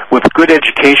 with good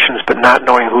educations, but not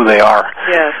knowing who they are.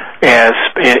 Yes. As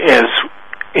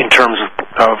in terms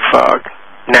of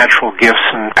natural gifts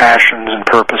and passions and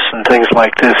purpose and things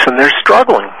like this, and they're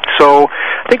struggling. So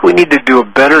I think we need to do a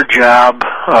better job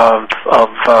of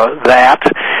that.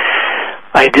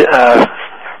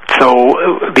 So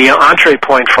the entree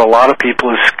point for a lot of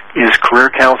people is career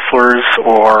counselors,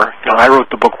 or I wrote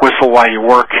the book Whistle While You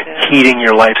Work, Heeding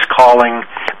Your Life's Calling.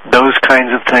 Those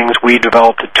kinds of things. We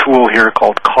developed a tool here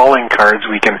called calling cards.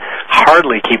 We can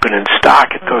hardly keep it in stock.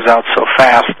 It goes out so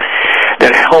fast.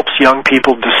 That helps young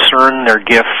people discern their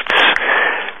gifts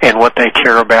and what they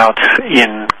care about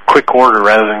in quick order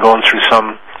rather than going through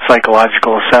some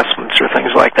psychological assessments or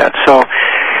things like that. So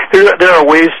there are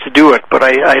ways to do it, but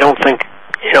I don't think,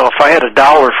 if I had $1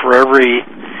 for every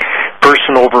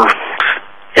person over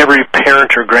every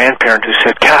parent or grandparent who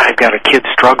said, God, I've got a kid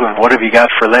struggling, what have you got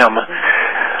for them?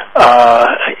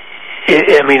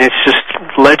 It's just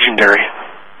legendary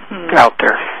out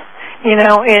there.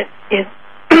 It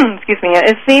excuse me,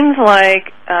 it seems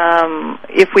like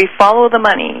if we follow the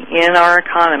money in our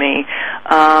economy,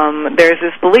 there's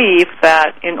this belief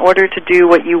that in order to do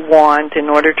what you want, in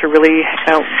order to really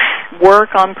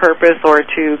work on purpose or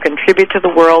to contribute to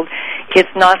the world, it's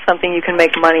not something you can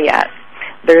make money at.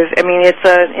 It's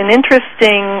an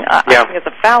interesting, I think it's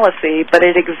a fallacy, but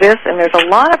it exists, and there's a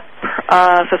lot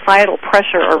of societal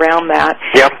pressure around that.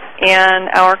 Yep. And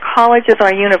our colleges and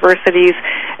our universities,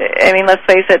 let's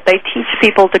face it, they teach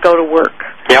people to go to work.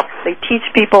 Yep. They teach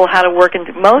people how to work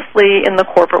mostly in the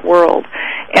corporate world.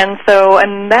 And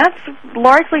that's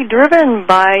largely driven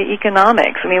by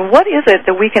economics. What is it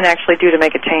that we can actually do to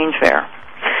make a change there?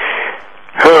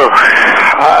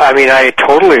 I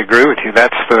totally agree with you.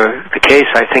 That's the case.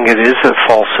 I think it is a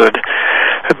falsehood.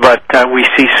 But we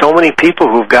see so many people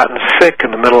who've gotten sick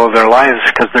in the middle of their lives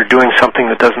because they're doing something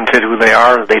that doesn't fit who they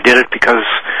are. They did it because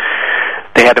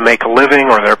they had to make a living,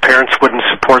 or their parents wouldn't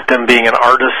support them being an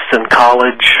artist in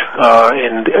college,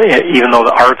 and even though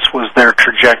the arts was their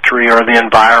trajectory or the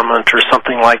environment or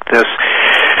something like this.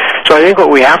 So I think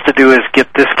what we have to do is get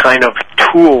this kind of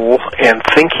tool and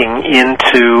thinking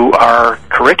into our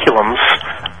curriculums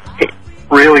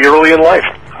really early in life.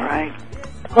 All right.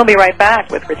 We'll be right back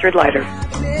with Richard Leider.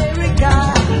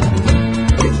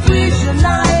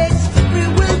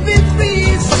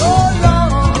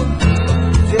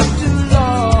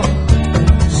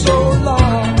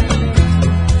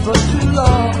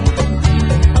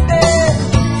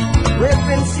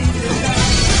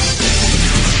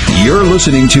 You're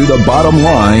listening to The Bottom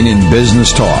Line in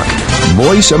Business Talk.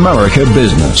 Voice America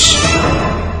Business.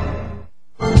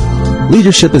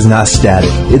 Leadership is not static.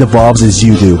 It evolves as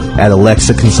you do. At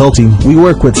Alexa Consulting, we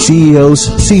work with CEOs,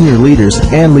 senior leaders,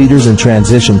 and leaders in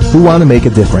transition who want to make a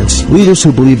difference. Leaders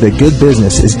who believe that good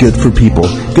business is good for people,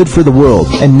 good for the world,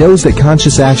 and knows that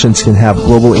conscious actions can have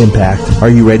global impact. Are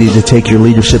you ready to take your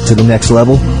leadership to the next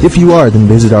level? If you are, then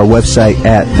visit our website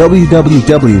at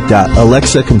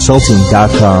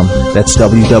www.alexaconsulting.com. That's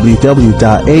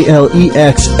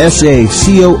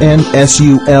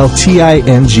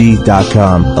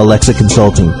www.alexaconsulting.com. Alexa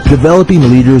Consulting, developing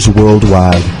leaders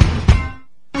worldwide.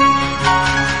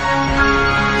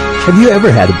 Have you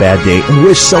ever had a bad day and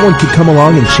wish someone could come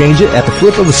along and change it at the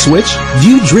flip of a switch? Do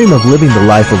you dream of living the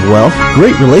life of wealth,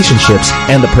 great relationships,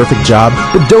 and the perfect job,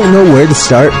 but don't know where to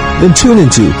start? Then tune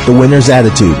into The Winner's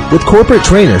Attitude with corporate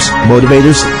trainers,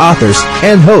 motivators, authors,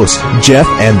 and hosts Jeff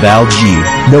and Val G.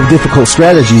 No difficult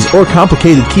strategies or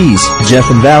complicated keys. Jeff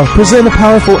and Val present a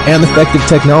powerful and effective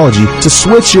technology to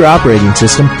switch your operating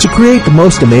system to create the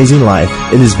most amazing life.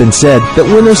 It has been said that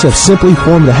winners have simply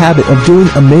formed the habit of doing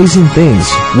amazing things.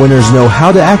 Winners know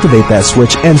how to activate that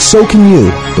switch, and so can you.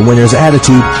 The Winner's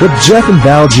Attitude with Jeff and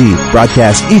Val G.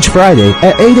 Broadcast each Friday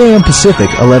at 8 a.m.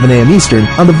 Pacific, 11 a.m. Eastern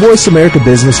on the Voice America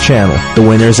Business Channel. The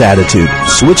Winner's Attitude.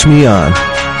 Switch me on.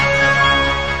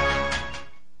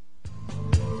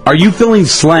 Are you feeling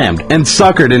slammed and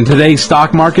suckered in today's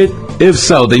stock market? If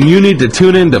so, then you need to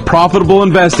tune in to Profitable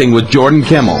Investing with Jordan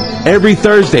Kimmel. Every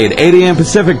Thursday at 8 a.m.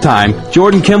 Pacific Time,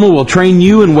 Jordan Kimmel will train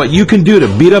you in what you can do to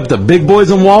beat up the big boys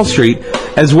on Wall Street,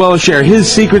 as well as share his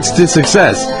secrets to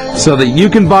success so that you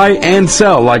can buy and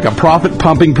sell like a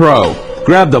profit-pumping pro.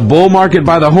 Grab the bull market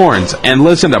by the horns and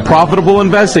listen to Profitable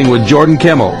Investing with Jordan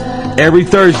Kimmel every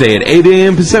Thursday at 8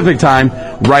 a.m. Pacific Time,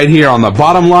 right here on the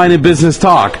Bottom Line in Business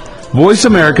Talk, Voice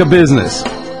America Business.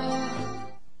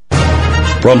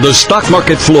 From the stock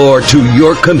market floor to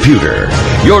your computer,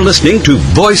 you're listening to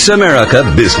Voice America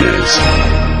Business.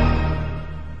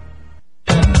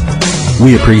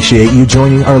 We appreciate you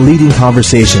joining our leading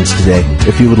conversations today.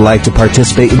 If you would like to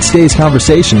participate in today's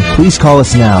conversation, please call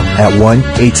us now at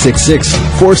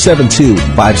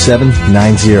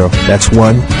 1-866-472-5790. That's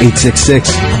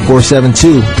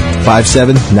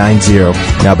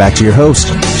 1-866-472-5790. Now back to your host,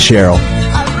 Cheryl.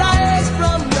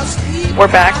 We're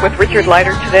back with Richard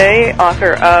Leider today,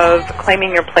 author of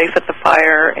Claiming Your Place at the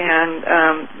Fire.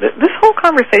 And this whole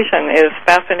conversation is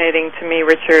fascinating to me,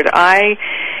 Richard.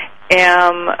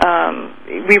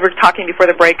 We were talking before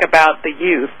the break about the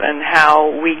youth and how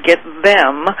we get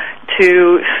them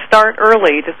to start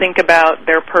early to think about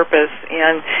their purpose.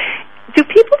 And do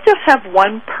people just have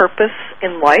one purpose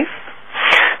in life?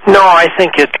 No, I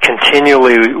think it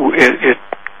continually it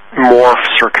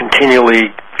morphs or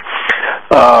continually.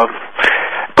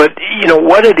 But, you know,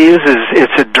 what it is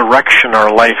it's a direction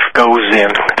our life goes in.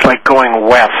 It's like going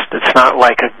west. It's not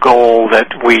like a goal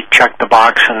that we check the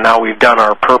box and now we've done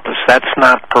our purpose. That's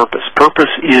not purpose.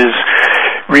 Purpose is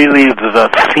really the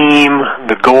theme,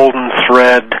 the golden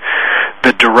thread,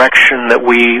 the direction that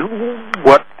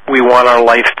what we want our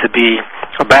life to be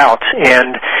about.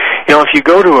 And, you know, if you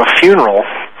go to a funeral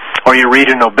or you read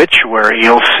an obituary,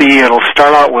 you'll see it'll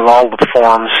start out with all the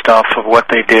form stuff of what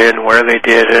they did and where they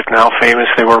did it and how famous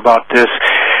they were about this.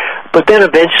 But then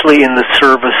eventually in the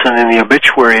service and in the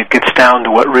obituary, it gets down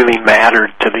to what really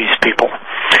mattered to these people.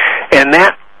 And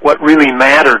that, what really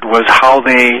mattered was how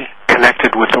they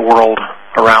connected with the world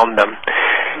around them.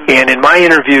 And in my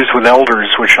interviews with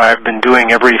elders, which I've been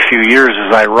doing every few years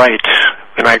as I write,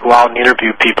 and I go out and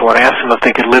interview people and ask them if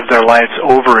they could live their lives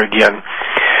over again,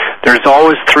 there's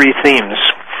always three themes.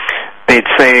 They'd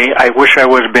say, I wish I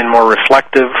would have been more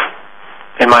reflective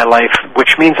in my life,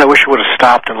 which means I wish I would have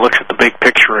stopped and looked at the big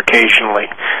picture occasionally,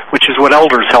 which is what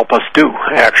elders help us do,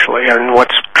 actually, and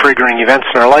what's triggering events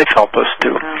in our life help us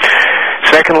do.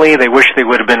 Secondly, they wish they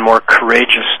would have been more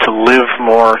courageous to live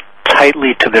more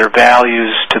tightly to their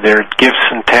values, to their gifts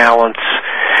and talents.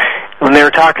 When they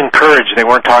were talking courage, they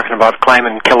weren't talking about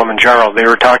climbing Kilimanjaro. They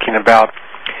were talking about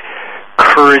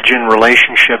courage in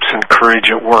relationships and courage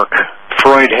at work.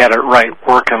 Freud had it right.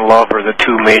 Work and love are the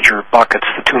two major buckets,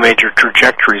 the two major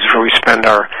trajectories where we spend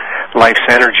our life's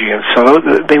energy. And so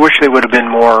they wish they would have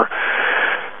been more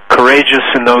courageous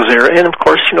in those areas. And, of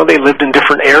course, you know, they lived in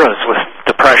different eras with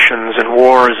depressions and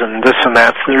wars and this and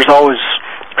that. So there's always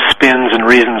spins and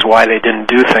reasons why they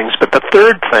didn't do things. But the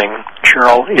third thing,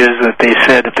 Cheryl, is that they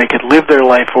said if they could live their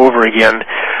life over again,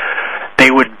 they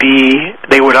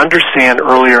would understand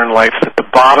earlier in life that the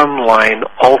bottom line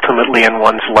ultimately in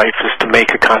one's life is to make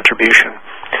a contribution,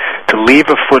 to leave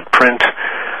a footprint,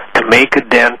 to make a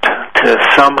dent, to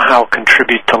somehow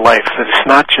contribute to life. That it's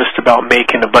not just about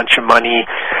making a bunch of money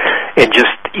and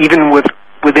just even with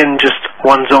within just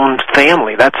one's own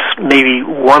family. That's maybe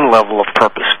one level of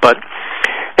purpose,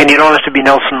 and you don't have to be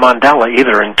Nelson Mandela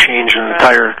either and change an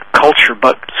entire culture,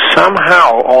 but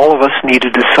somehow all of us need to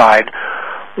decide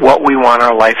what we want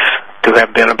our life to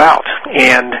have been about.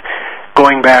 And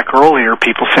going back earlier,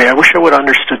 people say, I wish I would have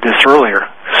understood this earlier.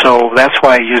 So that's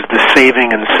why I use the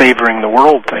saving and savoring the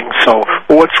world thing. So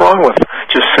what's wrong with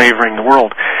just savoring the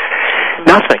world?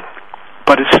 Nothing.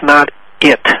 But it's not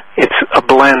it. It's a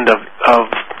blend of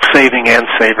saving and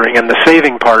savoring. And the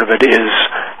saving part of it is,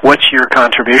 what's your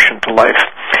contribution to life?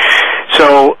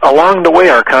 So along the way,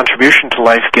 our contribution to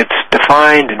life gets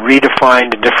defined and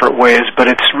redefined in different ways, but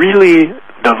it's really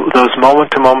those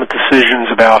moment-to-moment decisions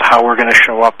about how we're going to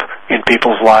show up in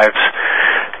people's lives,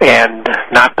 and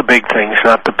not the big things,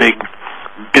 not the big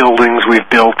buildings we've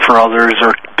built for others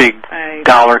or big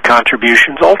dollar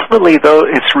contributions. Ultimately, though,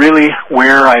 it's really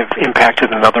where I've impacted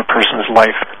another person's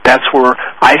life. That's where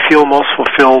I feel most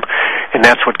fulfilled, and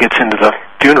that's what gets into the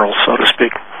funeral, so to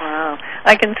speak. Wow.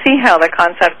 I can see how the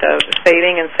concept of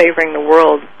saving and savoring the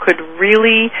world could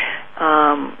really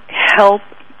help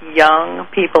young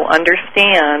people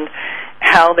understand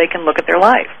how they can look at their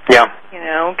life. Yeah. You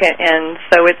know, and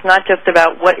so it's not just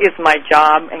about what is my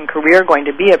job and career going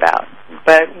to be about,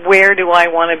 but where do I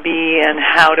want to be and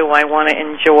how do I want to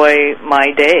enjoy my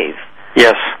days.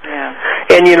 Yes.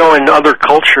 Yeah. And, you know, in other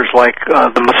cultures, like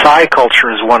the Maasai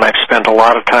culture is one I've spent a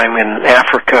lot of time in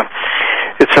Africa.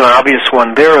 It's an obvious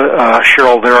one. There,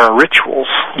 Cheryl, there are rituals.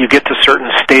 You get to certain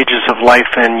stages of life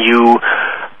and you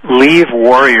leave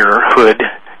warriorhood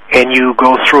and you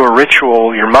go through a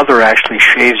ritual. Your mother actually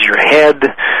shaves your head,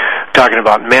 talking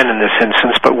about men in this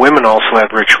instance, but women also have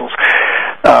rituals,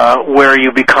 where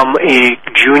you become a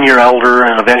junior elder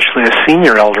and eventually a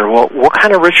senior elder. Well, what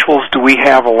kind of rituals do we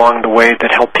have along the way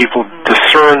that help people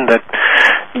discern that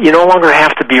you no longer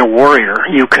have to be a warrior?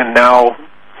 You can now,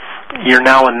 you're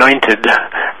now anointed,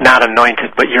 not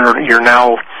anointed, but you're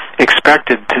now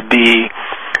expected to be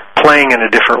playing in a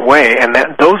different way, and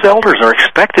that those elders are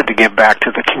expected to give back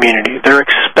to the community. They're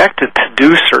expected to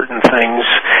do certain things.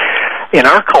 In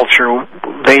our culture,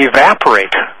 they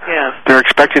evaporate. Yes. They're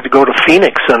expected to go to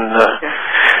Phoenix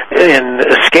and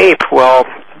escape. Well,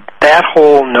 that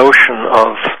whole notion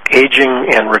of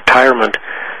aging and retirement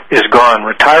is gone.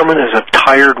 Retirement is a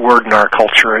tired word in our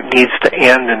culture. It needs to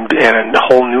end, and a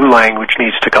whole new language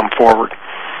needs to come forward.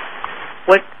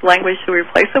 What language should we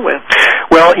replace it with?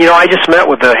 Well, you know, I just met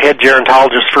with the head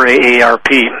gerontologist for AARP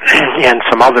and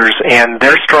some others, and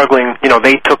they're struggling. You know,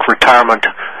 they took retirement.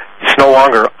 It's no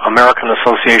longer American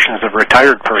Associations of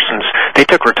Retired Persons. They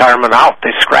took retirement out. They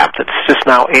scrapped it. It's just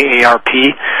now AARP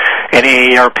and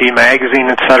AARP Magazine,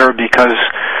 et cetera, because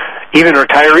even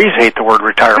retirees hate the word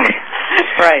retirement.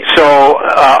 Right. So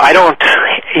I don't,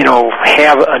 you know,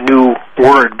 have a new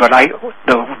word, but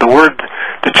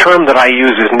the term that I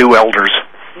use is new elders.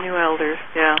 New elders,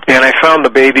 yeah. And I found the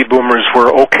baby boomers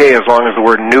were okay as long as the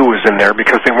word new was in there,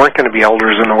 because they weren't going to be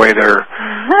elders in the way their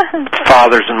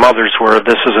fathers and mothers were.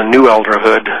 This is a new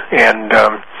elderhood. And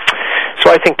so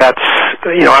I think that's,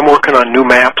 you know, I'm working on new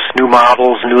maps, new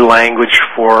models, new language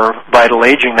for vital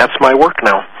aging. That's my work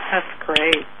now. That's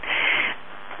great.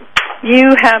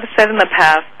 You have said in the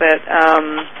past that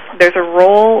there's a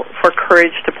role for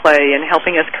courage to play in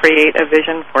helping us create a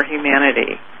vision for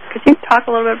humanity. Could you talk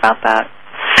a little bit about that?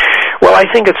 Well, I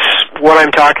think it's what I'm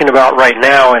talking about right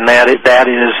now, and that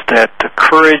is that the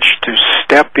courage to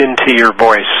step into your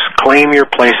voice, claim your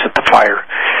place at the fire,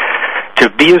 to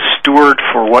be a steward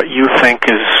for what you think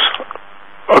is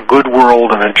a good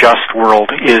world and a just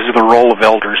world is the role of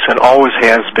elders, and always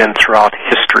has been throughout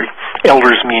history.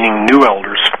 Elders meaning new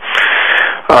elders.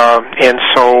 And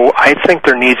so I think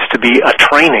there needs to be a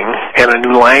training and a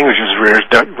new language,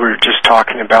 as we're just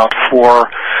talking about, for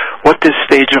what this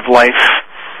stage of life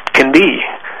can be,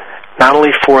 not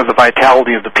only for the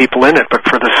vitality of the people in it, but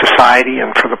for the society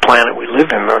and for the planet we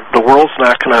live in. The world's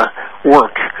not going to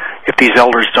work if these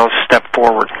elders don't step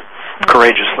forward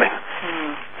courageously.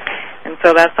 And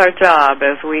so that's our job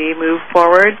as we move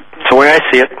forward. That's the way I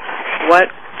see it. What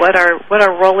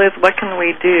our role is, what can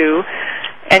we do?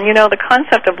 And, you know, the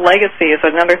concept of legacy is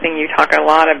another thing you talk a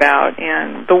lot about.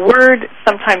 And the word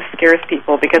sometimes scares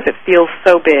people because it feels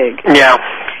so big. Yeah.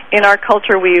 In our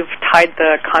culture, we've tied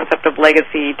the concept of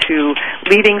legacy to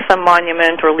leaving some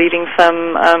monument or leaving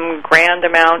some grand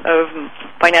amount of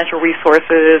financial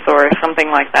resources or something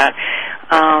like that.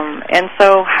 And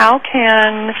so how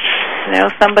can, you know,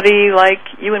 somebody like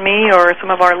you and me or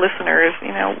some of our listeners,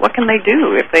 you know, what can they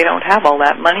do if they don't have all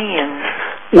that money?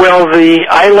 Well,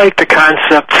 I like the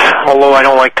concept, although I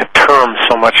don't like the term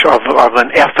so much, of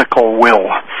an ethical will.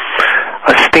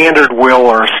 a standard will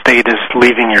or estate is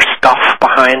leaving your stuff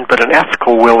behind, but an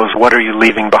ethical will is what are you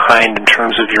leaving behind in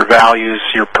terms of your values,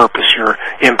 your purpose, your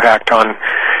impact on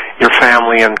your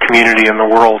family and community and the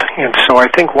world. And so I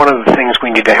think one of the things we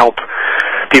need to help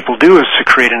people do is to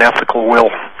create an ethical will.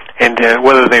 And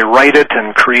whether they write it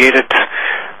and create it,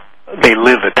 they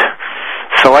live it.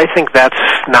 So I think that's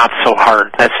not so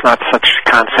hard. That's not such a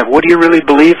concept. What do you really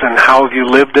believe, and how have you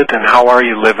lived it, and how are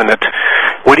you living it?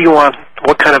 What do you want?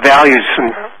 What kind of values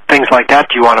and things like that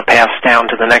do you want to pass down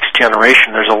to the next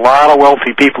generation? There's a lot of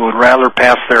wealthy people who'd rather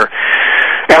pass their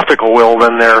ethical will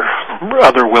than their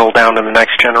other will down to the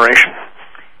next generation.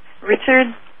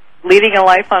 Richard, leading a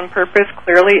life on purpose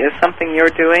clearly is something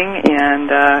you're doing, and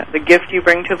the gift you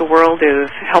bring to the world is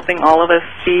helping all of us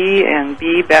see and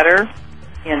be better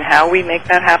in how we make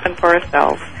that happen for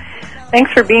ourselves.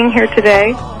 Thanks for being here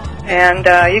today. And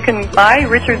you can buy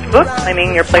Richard's book,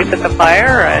 Claiming Your Place at the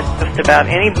Fire, at just about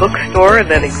any bookstore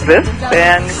that exists.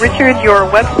 And Richard, your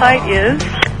website is?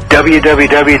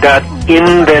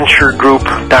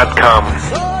 www.inventuregroup.com.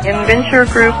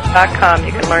 Inventuregroup.com.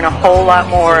 You can learn a whole lot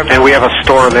more about. And we have a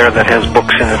store there that has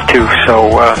books in it too. So,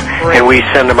 and we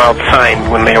send them out signed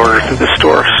when they order through the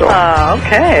store. So.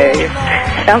 Okay.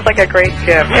 Sounds like a great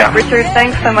gift. Yeah. Richard,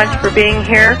 thanks so much for being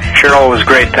here. Cheryl, it was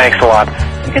great. Thanks a lot.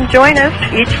 You can join us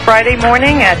each Friday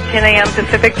morning at 10 a.m.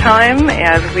 Pacific Time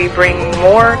as we bring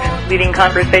more leading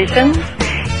conversations.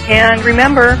 And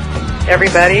remember,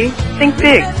 everybody, think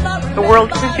big. The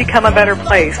world could become a better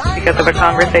place because of a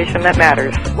conversation that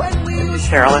matters.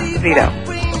 Cheryl Esposito.